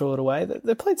them to throw it away?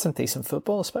 They played some decent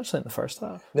football, especially in the first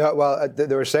half. No, well, they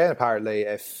were saying apparently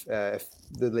if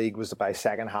the league was by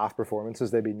second half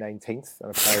performances, they'd be 19th,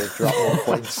 and they've dropped more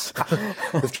points.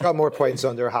 They've dropped more points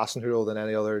under Hasenhüttl than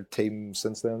any other team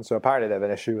since then. So apparently they have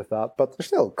an issue with that. But they're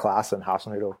still class, and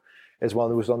Hasenhüttl is one of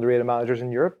the most underrated managers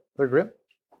in Europe. They're great.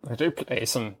 They do play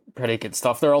some pretty good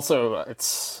stuff. They're also,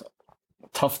 it's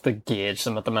tough to gauge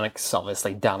them at the minute because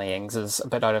obviously Danny Ings is a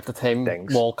bit out of the team.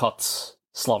 Walcott's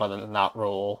slotted in that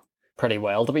role pretty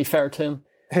well, to be fair to him.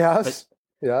 Yes,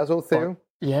 old Theo.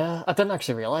 Yeah, I didn't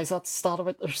actually realise that stat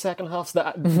about their second half.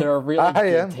 They're a really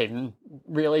good team,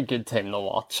 really good team to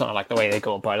watch, and I like the way they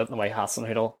go about it and the way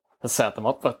Hasenhüttl has set them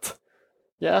up. But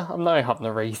yeah, I'm now having to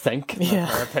rethink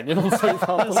their opinion on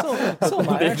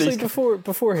Southampton. Actually,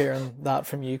 before hearing that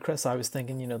from you, Chris, I was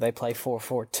thinking, they play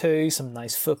 4-4-2, some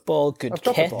nice football, good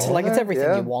kit, it's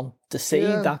everything you want to see.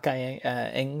 Yeah. That guy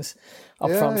Ings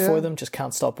up front for them just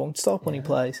can't stop, won't stop when he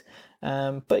plays.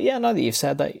 But yeah, now that you've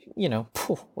said that,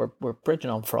 we're bridging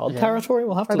on fraud territory.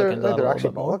 We'll have to look into that a little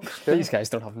bit more. These guys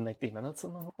don't have 90 minutes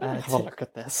in them. Have a look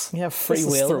at this. Yeah, free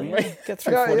will. Get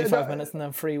through 45 minutes and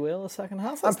then free will the second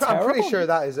half. I'm pretty sure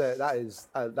that is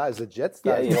legit.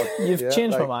 You've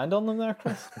changed my mind on them there,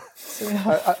 Chris. So,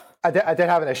 yeah. I did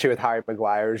have an issue with Harry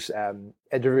Maguire's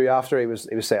interview after he was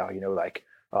saying,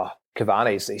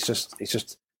 Cavani,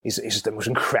 he's just the most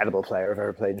incredible player I've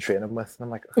ever played in training with. And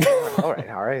I'm like, all right,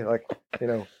 Harry,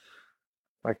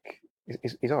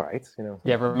 he's all right,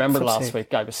 Yeah, remember last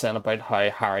week I was saying about how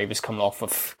Harry was coming off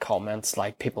with comments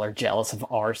like people are jealous of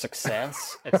our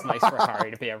success. It's nice for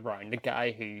Harry to be around a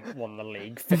guy who won the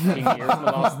league 15 years in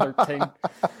the last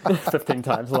 15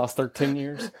 times in the last 13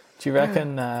 years. Do you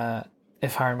reckon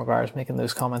if Harry Maguire's making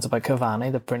those comments about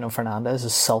Cavani that Bruno Fernandes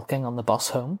is sulking on the bus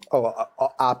home? Oh,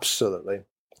 absolutely.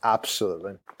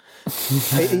 Absolutely.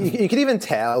 You can even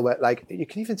tell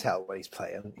when he's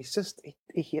playing. He's just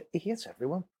he hates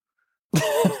everyone.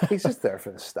 He's just there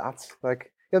for the stats.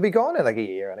 He'll be gone in a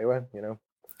year anyway.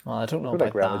 Well, I don't know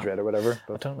about Real Madrid or whatever.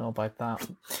 But. I don't know about that.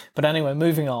 But anyway,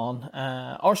 moving on.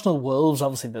 Arsenal Wolves,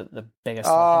 obviously the biggest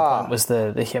point was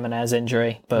the Jimenez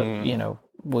injury. But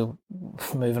we're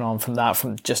moving on from that,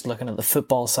 from just looking at the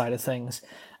football side of things.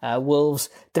 Wolves,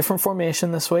 different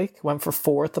formation this week. Went for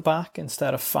 4 at the back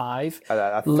instead of 5.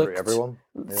 Threw everyone.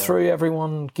 Yeah. Threw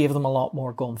everyone, gave them a lot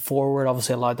more going forward.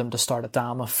 Obviously allowed them to start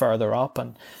Adama further up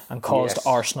and caused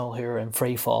Arsenal, who are in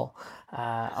free fall,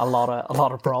 a lot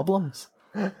of problems.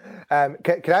 Can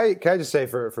I just say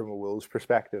from a Wolves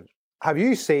perspective, have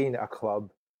you seen a club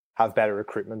have better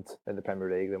recruitment in the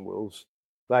Premier League than Wolves?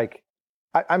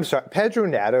 I'm sorry, Pedro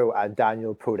Neto and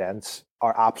Daniel Podence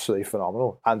are absolutely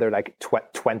phenomenal, and they're like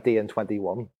 20 and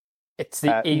 21. It's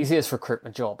the easiest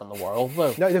recruitment job in the world,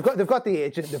 though. No, they've got the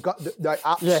agent.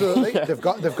 Absolutely, yeah. They've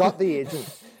got the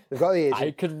agent. They've got the agent.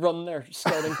 I could run their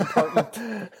scouting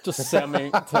department. Just send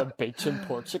me to a beach in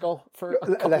Portugal for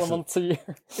a couple of months a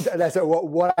year.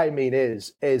 What I mean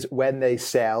is when they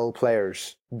sell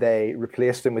players, they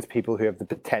replace them with people who have the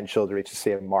potential to reach the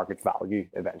same market value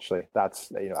eventually.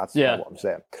 That's what I'm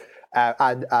saying.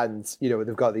 And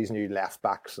they've got these new left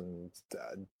backs and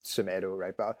Semedo,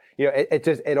 right? But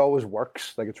it always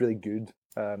works. Like, it's really good.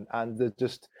 And they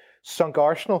just sunk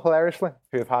Arsenal hilariously,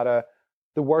 who have had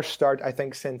the worst start, I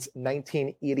think, since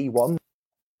 1981.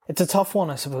 It's a tough one,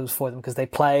 I suppose, for them, because they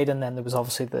played and then there was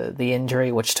obviously the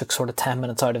injury, which took sort of 10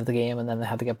 minutes out of the game, and then they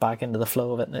had to get back into the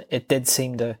flow of it. And it did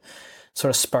seem to sort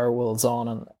of spur Wolves on,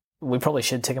 and we probably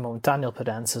should take a moment. Daniel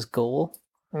Podence's goal.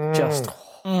 Is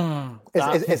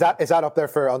that up there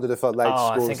for under the floodlights?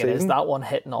 Oh, I think it is. That one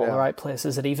hitting all the right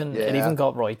places. It even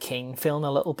got Roy Keane feeling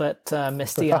a little bit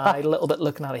misty-eyed, a little bit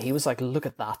looking at it. He was like, "Look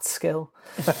at that skill."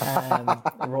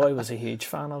 Roy was a huge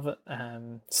fan of it.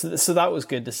 So that was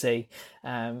good to see.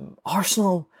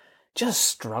 Arsenal just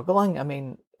struggling. I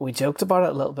mean, we joked about it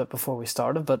a little bit before we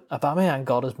started, but Aubameyang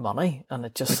got his money, and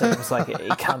it just seems like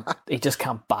he just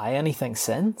can't buy anything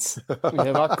since.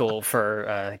 That goal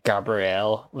for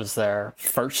Gabriel was their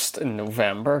first in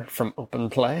November from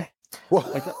open play.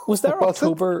 Was their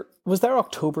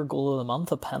October goal of the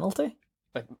month a penalty?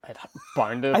 It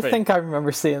bound to I think I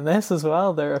remember seeing this as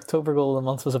well. Their October goal of the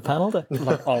month was a penalty.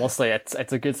 Like, honestly, it's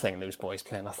a good thing those boys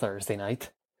play on a Thursday night,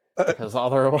 because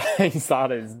otherwise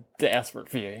that is desperate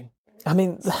viewing. I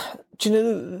mean, do you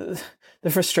know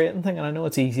the frustrating thing? And I know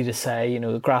it's easy to say,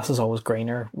 the grass is always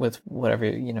greener with whatever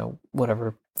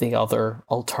the other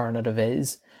alternative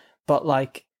is. But,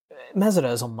 like, Mesut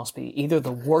Ozil must be either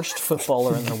the worst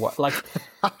footballer in the world. Like,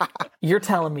 you're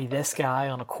telling me this guy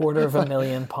on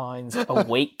 £250,000 a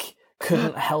week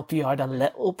couldn't help you out a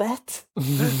little bit?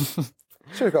 Should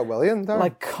have got Willian there.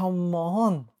 Like, come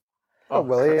on. Oh,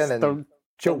 Willian and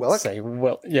Joe Willock.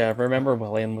 Remember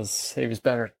William was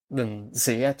better than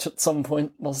Ziyech at some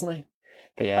point, wasn't he?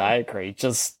 But yeah, I agree.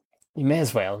 Just, you may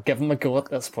as well give him a go at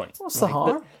this point. What's the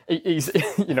harm? He's,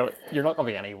 you're not going to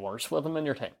be any worse with him in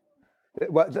your team.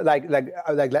 Well,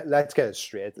 let's get it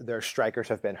straight. Their strikers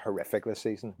have been horrific this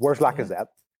season. Where's Lacazette?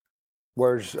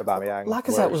 Where's Aubameyang?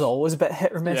 Lacazette was always a bit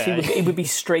hit or miss. Yeah. He would be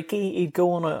streaky. He'd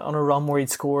go on a run where he'd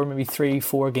score maybe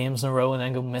 3-4 games in a row and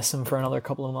then go missing for another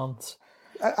couple of months.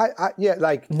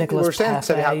 Nicholas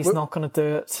Pepe, he's not going to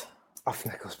do it. Oh,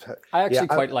 Nicholas Pepe. I actually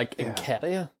quite like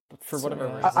Nketiah, but for whatever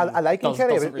reason. I like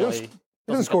Nketiah, but he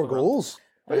doesn't score goals.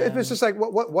 It's just like,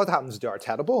 what happens to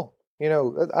Arteta ball?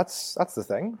 That's the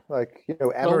thing. Like,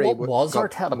 Emery. Well, what was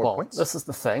Arteta ball? This is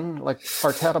the thing. Like,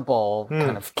 Arteta ball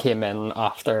kind of came in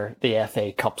after the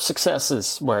FA Cup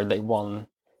successes, where they won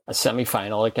a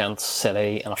semi-final against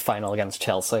City and a final against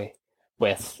Chelsea,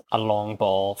 with a long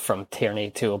ball from Tierney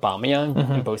to Aubameyang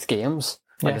in both games.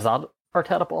 Like, is that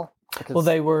Arteta ball? Because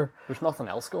there's nothing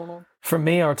else going on. For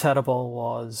me, Arteta ball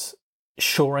was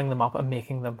shoring them up and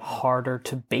making them harder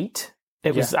to beat.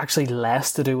 It was actually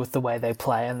less to do with the way they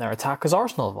play in their attack, because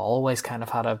Arsenal have always kind of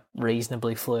had a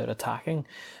reasonably fluid attacking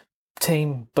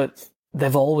team, but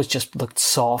they've always just looked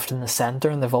soft in the centre,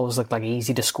 and they've always looked like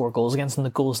easy to score goals against, and the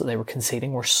goals that they were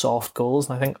conceding were soft goals.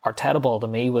 And I think Arteta ball to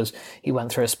me was, he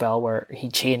went through a spell where he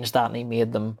changed that and he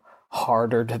made them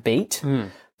harder to beat.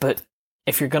 But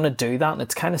if you're going to do that, and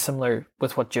it's kind of similar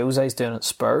with what Jose's doing at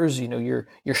Spurs, you're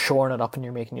shoring it up and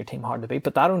you're making your team hard to beat,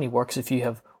 but that only works if you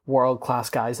have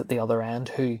world-class guys at the other end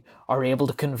who are able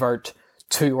to convert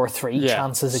 2 or 3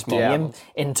 chances a game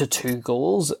into 2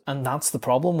 goals, and that's the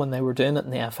problem when they were doing it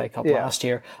in the FA Cup last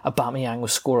year. Aubameyang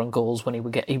was scoring goals when he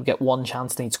would get one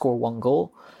chance and he'd score 1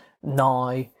 goal.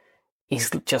 Now he's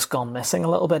just gone missing a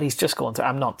little bit. He's just going through,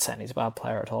 I'm not saying he's a bad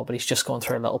player at all, but he's just going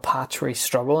through a little patch where he's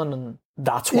struggling, and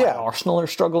that's why Arsenal are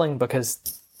struggling, because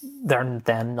they're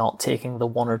then not taking the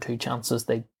 1 or 2 chances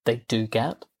they do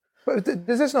get. But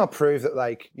does this not prove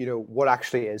that, what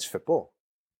actually is football?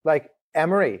 Like,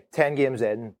 Emery, 10 games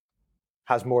in,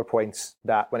 has more points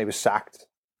that when he was sacked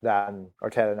than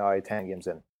Arteta now 10 games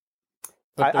in.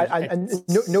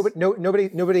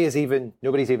 Nobody's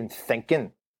even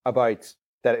thinking about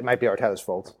that it might be Arteta's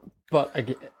fault.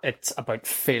 But it's about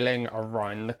feeling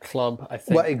around the club, I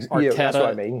think. Arteta, that's what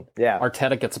I mean. Yeah.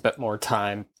 Arteta gets a bit more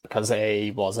time because A,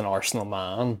 he was an Arsenal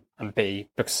man, and B,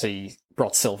 because he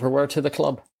brought silverware to the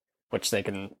club, which for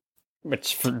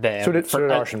them... So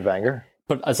did Arsene Wenger.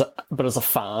 But as a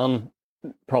fan,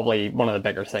 probably one of the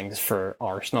bigger things for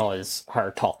Arsenal is how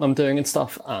are Tottenham doing and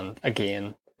stuff. And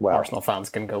again, Arsenal fans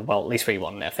can go, well, at least we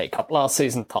won the FA Cup last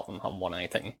season. Tottenham haven't won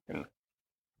anything in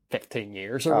 15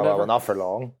 years or whatever. Well, not for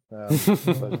long.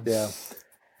 But yeah.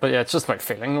 But yeah, it's just about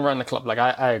feeling around the club. Like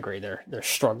I agree, they're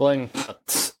struggling,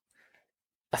 but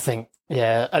I think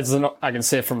I can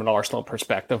say from an Arsenal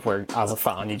perspective, where as a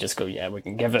fan you just go, yeah, we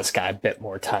can give this guy a bit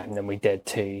more time than we did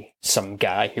to some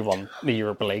guy who won the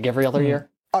Europa League every other year.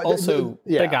 Also,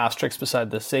 big asterisks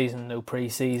beside this season, no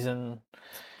pre-season.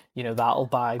 That'll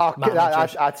buy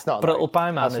managers, that's not. But it'll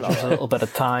buy managers a little bit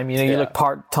of time. You look.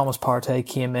 Thomas Partey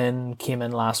came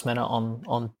in last minute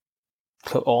on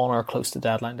or close to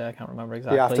deadline day. I can't remember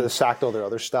exactly. Yeah, after they sacked all their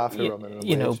other staff who were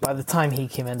running. By the time he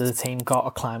came into the team, got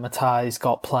acclimatized,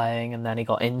 got playing, and then he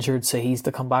got injured, so he's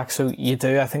to come back. So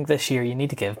I think this year you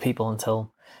need to give people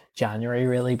until January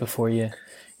really before you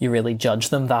really judge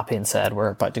them. That being said, we're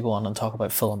about to go on and talk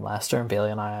about Fulham Leicester, and Bailey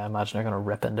and I imagine are going to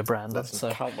rip into Brendan. So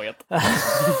can't wait.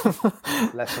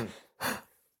 Listen.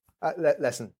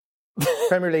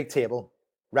 Premier League table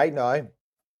right now: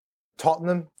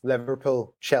 Tottenham,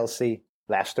 Liverpool, Chelsea,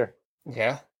 Leicester.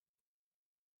 Yeah.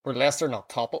 Were Leicester not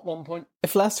top at one point?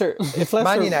 If Leicester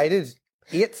Man United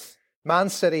 8th, Man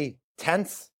City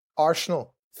 10th,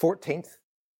 Arsenal 14th.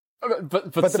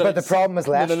 But the problem is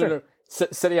Leicester. No.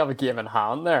 City have a game in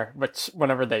hand there, which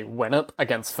whenever they win it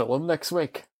against Fulham next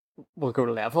week, we'll go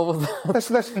level with them.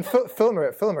 Listen, Fulham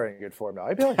are in good form now.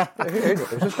 Who knows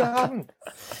what's going to happen?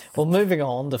 Well, moving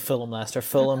on to Fulham Leicester.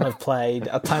 Fulham have played,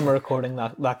 at time of recording,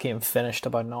 that game finished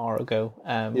about an hour ago.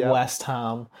 West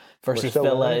Ham versus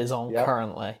Villa is on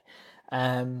currently.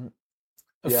 Fulham,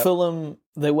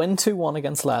 they win 2-1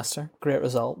 against Leicester. Great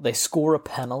result. They score a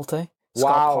penalty.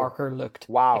 Scott Parker looked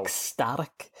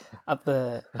ecstatic at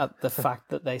the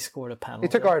fact that they scored a penalty.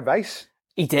 He took our advice.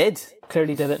 He did.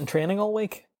 Clearly did it in training all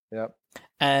week. Yeah.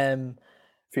 Listen,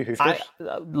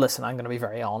 I'm going to be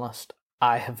very honest.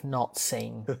 I have not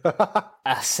seen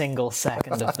a single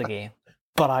second of the game.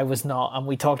 But I was not, and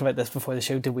we talked about this before the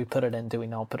show, did we put it in, do we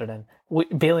not put it in?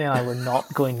 Bailey and I were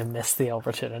not going to miss the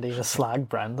opportunity to slag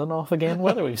Brendan off again.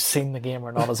 Whether we've seen the game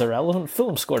or not is irrelevant.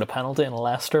 Fulham scored a penalty and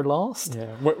Leicester lost.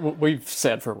 Yeah, we've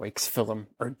said for weeks Fulham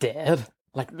are dead.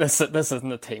 Like, this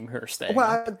isn't a team who are staying.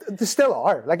 Well, they still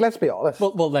are. Like, let's be honest.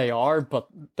 Well, they are, but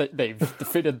they've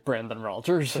defeated Brendan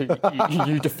Rodgers, who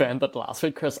you defended last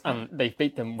week, Chris, and they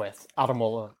beat them with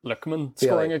Ademola Lookman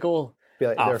scoring a goal.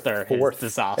 After his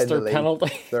disaster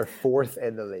penalty. They're fourth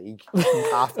in the league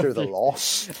after the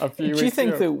loss. Do you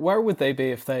think that where would they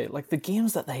be if they, like, the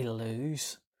games that they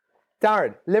lose?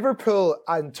 Darren, Liverpool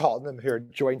and Tottenham, who are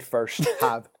joint first,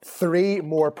 have 3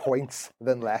 more points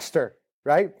than Leicester,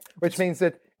 right? Which means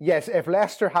that, yes, if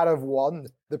Leicester had have won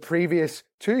the previous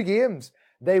 2 games,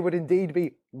 they would indeed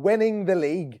be winning the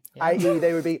league, i.e.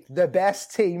 they would be the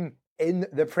best team in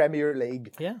the Premier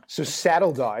League. Yeah. So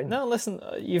settle down. No, listen,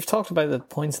 you've talked about the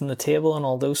points in the table and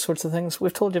all those sorts of things.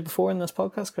 We've told you before in this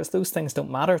podcast, Chris, those things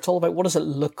don't matter. It's all about what does it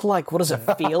look like? What does it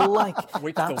feel like?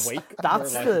 That's what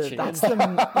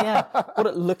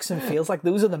it looks and feels like.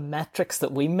 Those are the metrics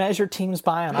that we measure teams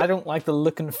by, and I don't like the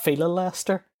look and feel of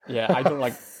Leicester. Yeah, I don't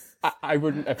like... I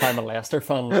wouldn't, if I'm a Leicester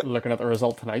fan, looking at the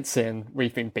result tonight, saying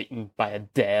we've been beaten by a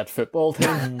dead football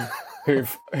team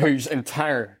whose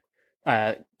entire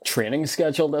training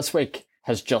schedule this week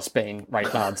has just been,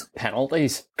 right lads,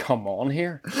 penalties, come on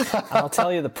here. And I'll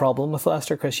tell you the problem with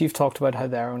Leicester, Chris. You've talked about how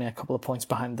they're only a couple of points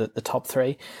behind the top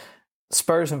 3.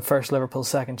 Spurs in first, Liverpool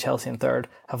second, Chelsea in third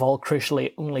have all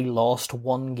crucially only lost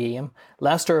 1 game.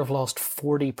 Leicester have lost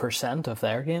 40% of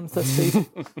their games this season.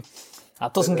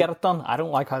 That doesn't get it done. I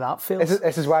don't like how that feels.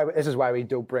 This is why we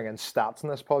don't bring in stats in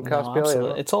this podcast, no, Billy.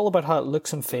 Absolutely. It's all about how it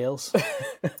looks and feels.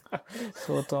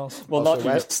 So it does. Well, not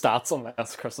use stats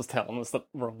unless Chris is telling us that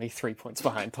we're only 3 points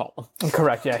behind Tottenham.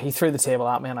 Correct. Yeah, he threw the table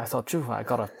at me, and I thought, "Phew, I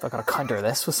gotta counter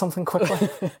this with something quickly."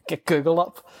 Get Google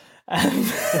up.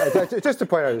 Just to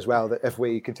point out as well that if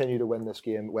we continue to win this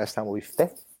game, West Ham will be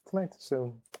 5th tonight.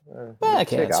 So,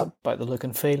 it's about the look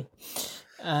and feel.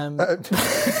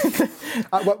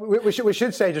 We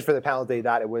should say just for the penalty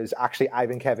that it was actually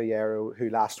Ivan Cavallero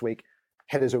who last week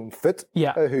hit his own foot,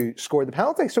 who scored the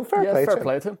penalty. So fair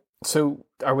play to him. So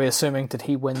are we assuming did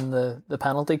he win the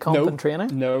penalty comp in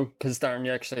training? No, because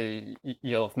Darren,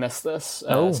 you'll have missed this.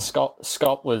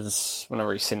 Scott was,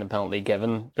 whenever he's seen the penalty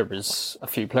given, there was a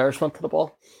few players went to the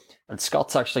ball, and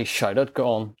Scott's actually shouted,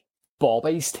 "Gone,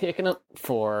 Bobby's taking it"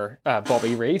 for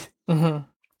Bobby Reid. Mm-hmm.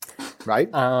 Right.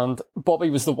 And Bobby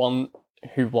was the one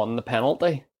who won the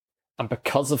penalty. And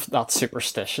because of that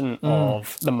superstition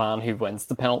of the man who wins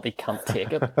the penalty can't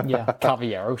take it,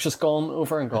 Cavaliero's just gone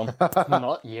over and gone,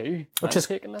 not you, which I'm is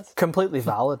taking this. completely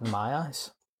valid in my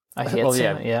eyes. I hate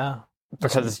it,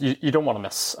 Because you don't want to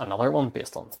miss another one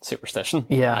based on superstition.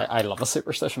 Yeah. I love a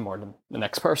superstition more than the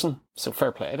next person, so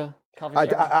fair play to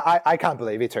Cavaliero. I can't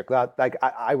believe he took that. Like,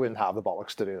 I wouldn't have the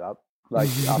bollocks to do that. Like,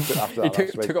 after that he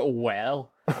took it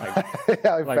well.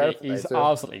 Like, he's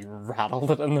absolutely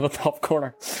rattled it into the top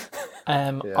corner.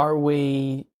 Are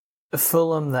we,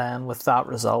 Fulham then, with that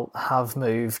result, have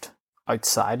moved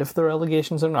outside of the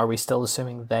relegation zone? Are we still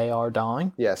assuming they are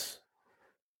down? Yes.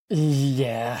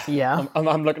 Yeah.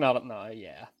 I'm looking at it now,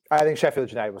 yeah. I think Sheffield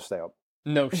United will stay up.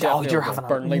 No, Sheffield. You're having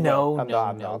Burnley.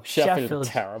 No. Sheffield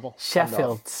terrible.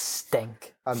 Sheffield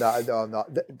stink. I'm not.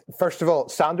 First of all,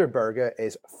 Sander Berge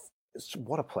is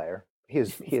what a player. He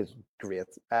is great.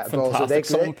 Fantastic.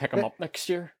 Someone pick him up next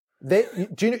year.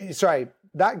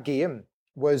 That game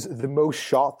was the most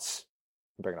shots.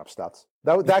 I'm bringing up stats.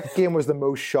 That game was the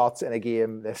most shots in a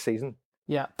game this season.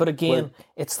 Yeah, but again,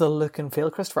 it's the look and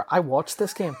feel, Christopher. I watched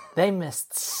this game. They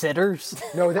missed sitters.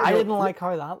 I didn't like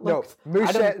how that looked. No,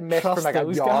 Mousset missed from like a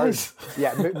yard. Guys.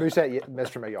 Yeah, Mousset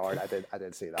missed from a yard. I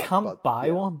did see that. Can't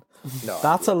buy one. No,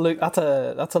 that's a look. That's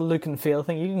a look and feel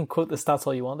thing. You can quote the stats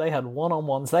all you want. They had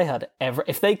one-on-ones. They had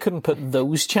if they couldn't put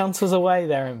those chances away,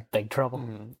 they're in big trouble.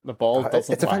 The ball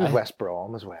doesn't. It's a very West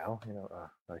Brom as well.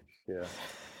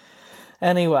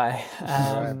 Anyway,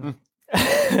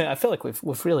 I feel like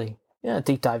we've really. Yeah,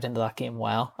 deep dived into that game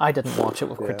well. I didn't watch it.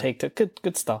 We've critiqued it.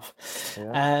 Good stuff.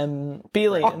 Yeah.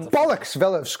 Bailey. Bollocks!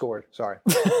 Villa have scored. Sorry.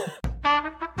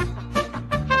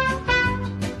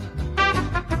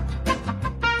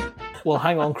 Well,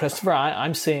 hang on, Christopher.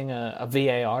 I'm seeing a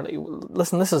VAR.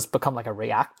 Listen, this has become like a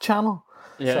React channel.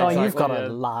 Yeah, so exactly, you've got a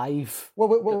live.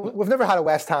 Well, we've never had a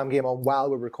West Ham game on while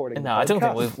we're recording. No, I don't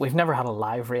think we've never had a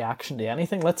live reaction to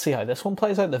anything. Let's see how this one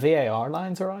plays out. The VAR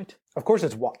lines are out. Of course,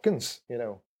 it's Watkins.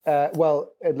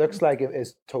 Well, it looks like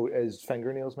his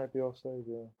fingernails might be offside.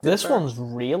 Yeah. This one's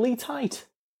really tight.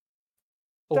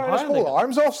 His whole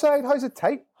arm's offside. How's it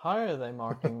tight? How are they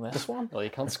marking this one? Well,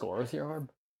 you can't score with your arm.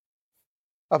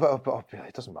 But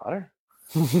it doesn't matter.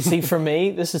 See, for me,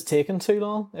 this has taken too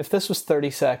long. If this was 30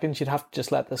 seconds, you'd have to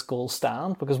just let this goal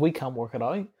stand because we can't work it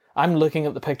out. I'm looking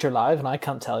at the picture live and I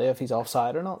can't tell you if he's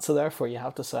offside or not. So therefore, you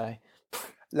have to say.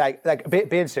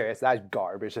 Being serious, that's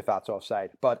garbage if that's offside.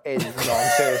 But in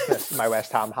non-seriousness, my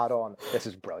West Ham hat on, this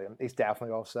is brilliant. He's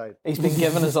definitely offside. He's been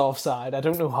given his offside. I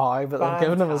don't know how, but they've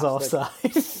given him his offside.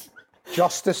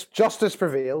 Justice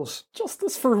prevails.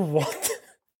 Justice for what?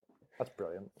 That's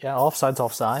brilliant. Yeah, offside's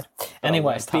offside.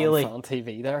 Anyway, Bailey on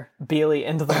TV there. Bailey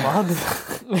into the mud.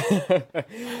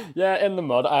 Yeah, in the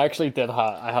mud. I actually did.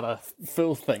 I had a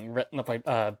full thing written about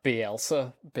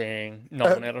Bielsa being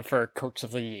nominated for Coach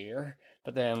of the Year.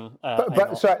 But then,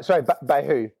 by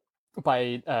who? By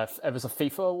it was a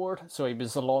FIFA award, so he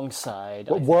was alongside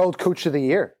World Coach of the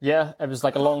Year. Yeah, it was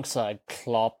like alongside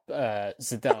Klopp,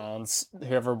 Zidane's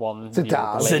whoever won.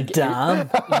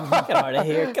 Zidane, get out of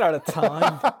here, get out of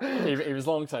town. He was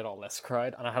alongside all this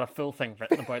crowd, and I had a full thing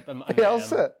written about them.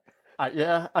 Bielsa.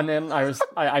 And then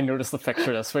I noticed the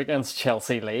fixture this weekend's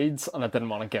Chelsea Leeds, and I didn't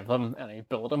want to give them any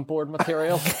bulletin board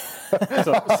material,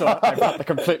 so I had to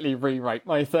completely rewrite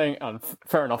my thing. And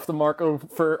fair enough to Marco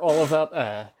for all of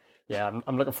that.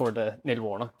 I'm looking forward to Neil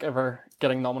Warnock ever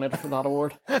getting nominated for that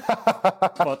award.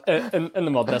 But in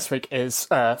the mud this week is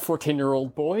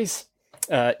 14-year-old boys.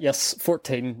 Yes,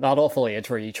 14, that awful age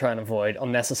where you try and avoid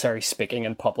unnecessary speaking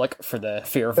in public for the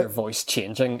fear of your voice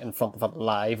changing in front of a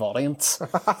live audience.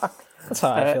 That's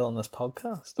how I feel on this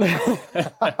podcast.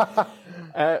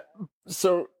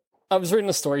 So I was reading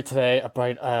a story today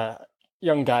about a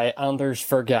young guy, Anders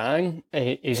Vergang.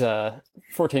 He's a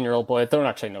 14-year-old boy. I don't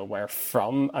actually know where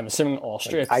from. I'm assuming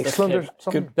Austria. Like Iceland or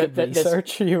something? Good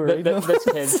research. This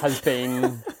kid has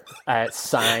been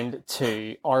signed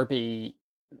to RB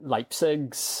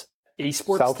Leipzig's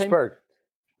esports Salzburg. team.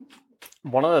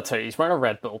 One of the two. He's wearing a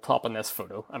Red Bull top in this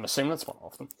photo. I'm assuming it's one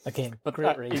of them. Again, but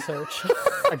great research.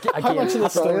 How much of the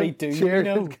story do you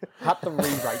know? Had to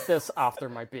rewrite this after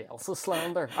my Bielsa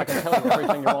slander. I can tell you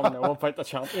everything you want to know about the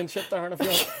championship there if you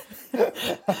want.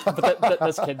 But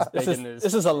this kid's big in his...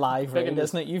 This is a live read,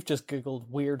 isn't it? You've just Googled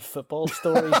weird football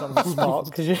stories on the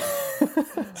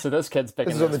spot. So this kid's big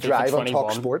in his FIFA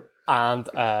 21 and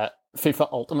FIFA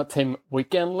Ultimate Team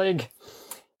Weekend League.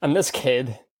 And this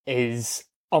kid is...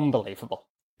 unbelievable.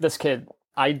 This kid,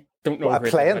 I don't know about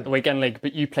the weekend league,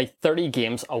 but you play 30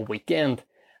 games a weekend,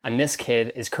 and this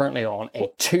kid is currently on a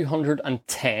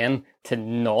 210 to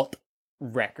not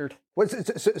record.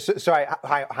 Sorry,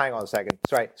 hang on a second.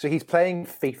 Sorry, so he's playing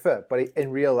FIFA, but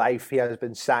in real life he has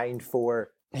been signed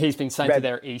for... He's been signed to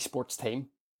their esports team.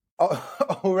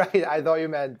 Oh, right. I thought you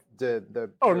meant the.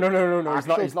 Oh, no. He's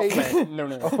not playing. No.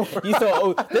 You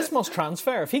thought, this must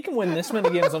transfer. If he can win this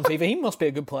many games on FIFA, he must be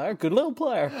a good player. Good little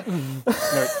player. No,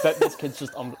 this kid's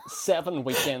just on 7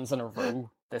 weekends in a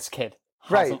row. This kid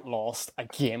hasn't lost a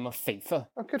game of FIFA.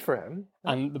 Oh, good for him.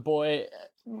 And the boy,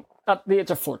 at the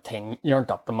age of 14, you aren't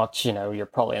up to much, you're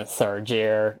probably in 3rd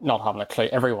year, not having a clue.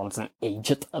 Everyone's an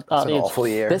agent at that age. An awful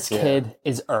year. This kid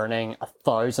is earning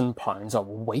 £1,000 a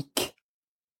week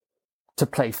to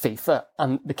play FIFA,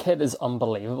 and the kid is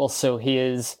unbelievable. So he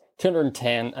is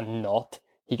 210 and not.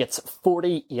 He gets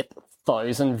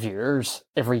 48,000 viewers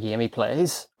every game he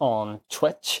plays on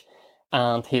Twitch,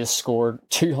 and he has scored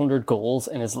 200 goals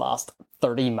in his last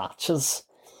 30 matches.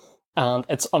 And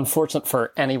it's unfortunate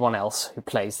for anyone else who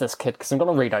plays this kid, because I'm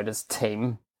going to read out his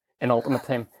team in Ultimate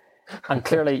Team, and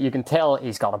clearly you can tell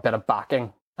he's got a bit of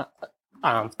backing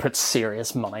and puts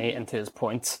serious money into his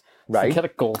points. Right. The kid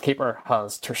at goalkeeper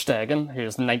has Ter Stegen, who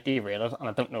is 90 rated, and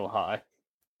I don't know how.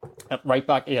 At right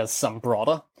back, he has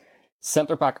Zambrota.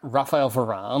 Centre back, Rafael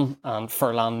Varane and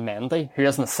Ferland Mendy, who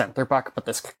isn't a centre back, but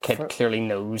this kid clearly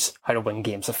knows how to win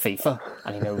games of FIFA,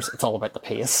 and he knows it's all about the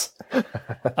pace.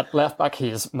 At left back, he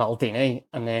is Maldini,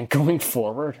 and then going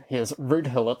forward, he has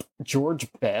Ruud Gullit, George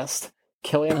Best,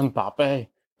 Kylian Mbappe,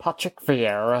 Patrick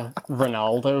Vieira,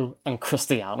 Ronaldo, and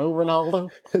Cristiano Ronaldo.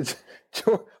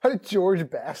 How did George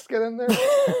Best get in there?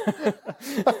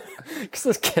 Because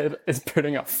this kid is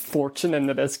putting a fortune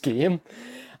into this game.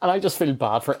 And I just feel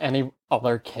bad for any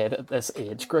other kid at this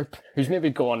age group who's maybe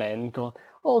going,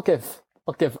 I'll give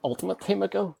Ultimate Team a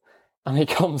go. And he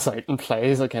comes out and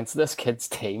plays against this kid's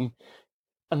team.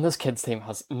 And this kid's team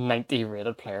has 90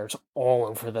 rated players all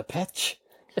over the pitch.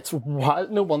 It's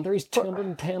wild. No wonder he's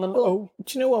 210 and 0.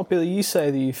 Do you know what, Billy? You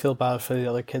say that you feel bad for the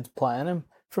other kids playing him.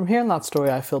 From hearing that story,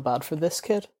 I feel bad for this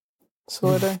kid.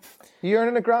 Sort of. You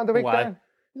earning £1,000 a week, Dan?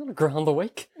 You're not £1,000 a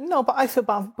week. No, but I feel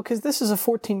bad because this is a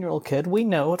 14-year-old kid. We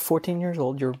know at 14 years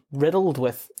old you're riddled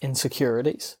with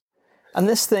insecurities. And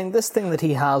this thing that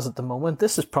he has at the moment,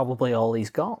 this is probably all he's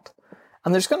got.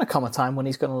 And there's going to come a time when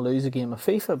he's going to lose a game of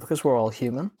FIFA because we're all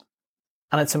human.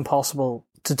 And it's impossible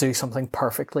to do something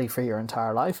perfectly for your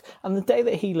entire life. And the day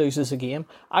that he loses a game,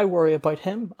 I worry about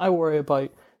him. I worry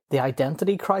about the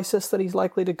identity crisis that he's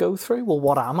likely to go through. Well,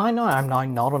 what am I now? I'm now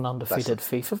not an undefeated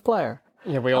FIFA player.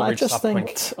 Yeah, we all reach that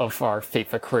point of our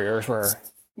FIFA careers where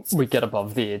we get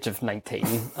above the age of 19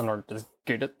 and aren't as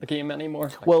good at the game anymore.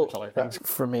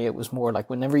 For me, it was more like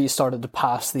whenever you started to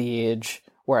pass the age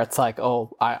where it's like,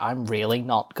 I'm really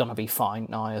not going to be found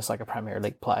now as like a Premier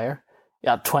League player.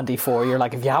 At 24, you're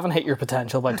like, if you haven't hit your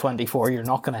potential by 24, you're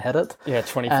not going to hit it. Yeah,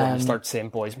 24, you start seeing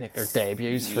boys make their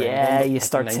debuts. You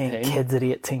start seeing kids at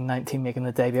 18, 19 making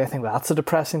the debut. I think that's a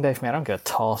depressing day for me. I don't get a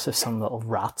toss if some little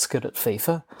rat's good at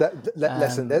FIFA.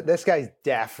 Listen, this guy's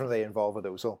definitely involved with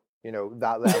Ozil.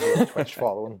 That level of Twitch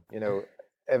following.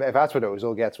 If that's what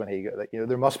Ozil gets when he,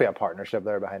 there must be a partnership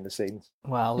there behind the scenes.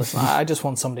 Well, listen, I just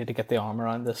want somebody to get the arm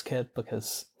around this kid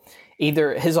because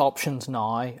either his options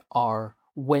now are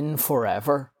win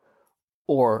forever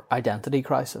or identity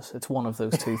crisis. It's one of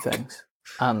those two things.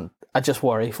 And I just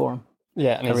worry for him.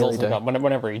 Yeah, and he's really also got,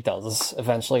 whenever he does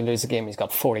eventually lose a game, he's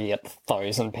got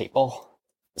 48,000 people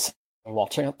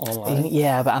watching it online.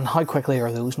 Yeah, and how quickly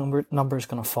are those numbers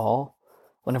going to fall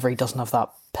whenever he doesn't have that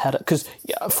pet? Because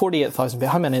 48,000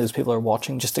 people, how many of those people are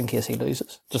watching just in case he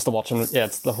loses? Just to watch him. Yeah,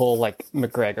 it's the whole like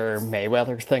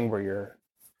McGregor-Mayweather thing where you're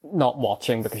not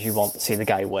watching because you want to see the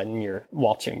guy win. You're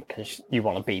watching because you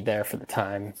want to be there for the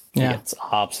time. Yeah. It's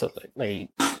absolutely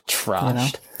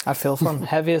trashed. I feel for him.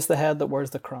 Heavy is the head that wears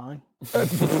the crown.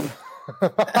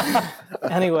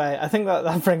 Anyway, I think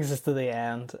that brings us to the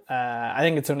end. I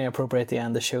think it's only appropriate to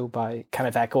end the show by kind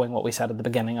of echoing what we said at the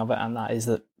beginning of it, and that is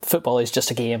that football is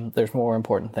just a game. There's more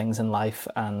important things in life.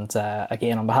 And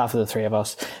again, on behalf of the three of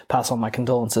us, pass on my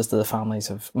condolences to the families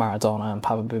of Maradona and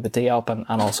Papa Bouba Diop,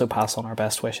 and also pass on our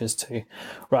best wishes to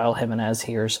Raul Jimenez.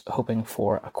 Here's hoping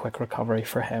for a quick recovery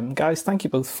for him. Guys, thank you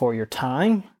both for your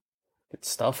time. Good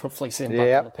stuff. Hopefully see him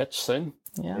back on the pitch soon.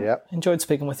 Yeah. Yep. Enjoyed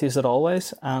speaking with you as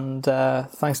always. And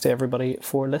thanks to everybody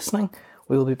for listening.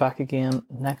 We will be back again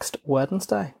next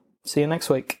Wednesday. See you next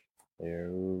week.